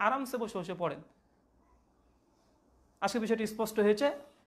বিছানাতে আরামসে বসে বসে পড়েন। আজকে বিষয়টি স্পষ্ট হয়েছে।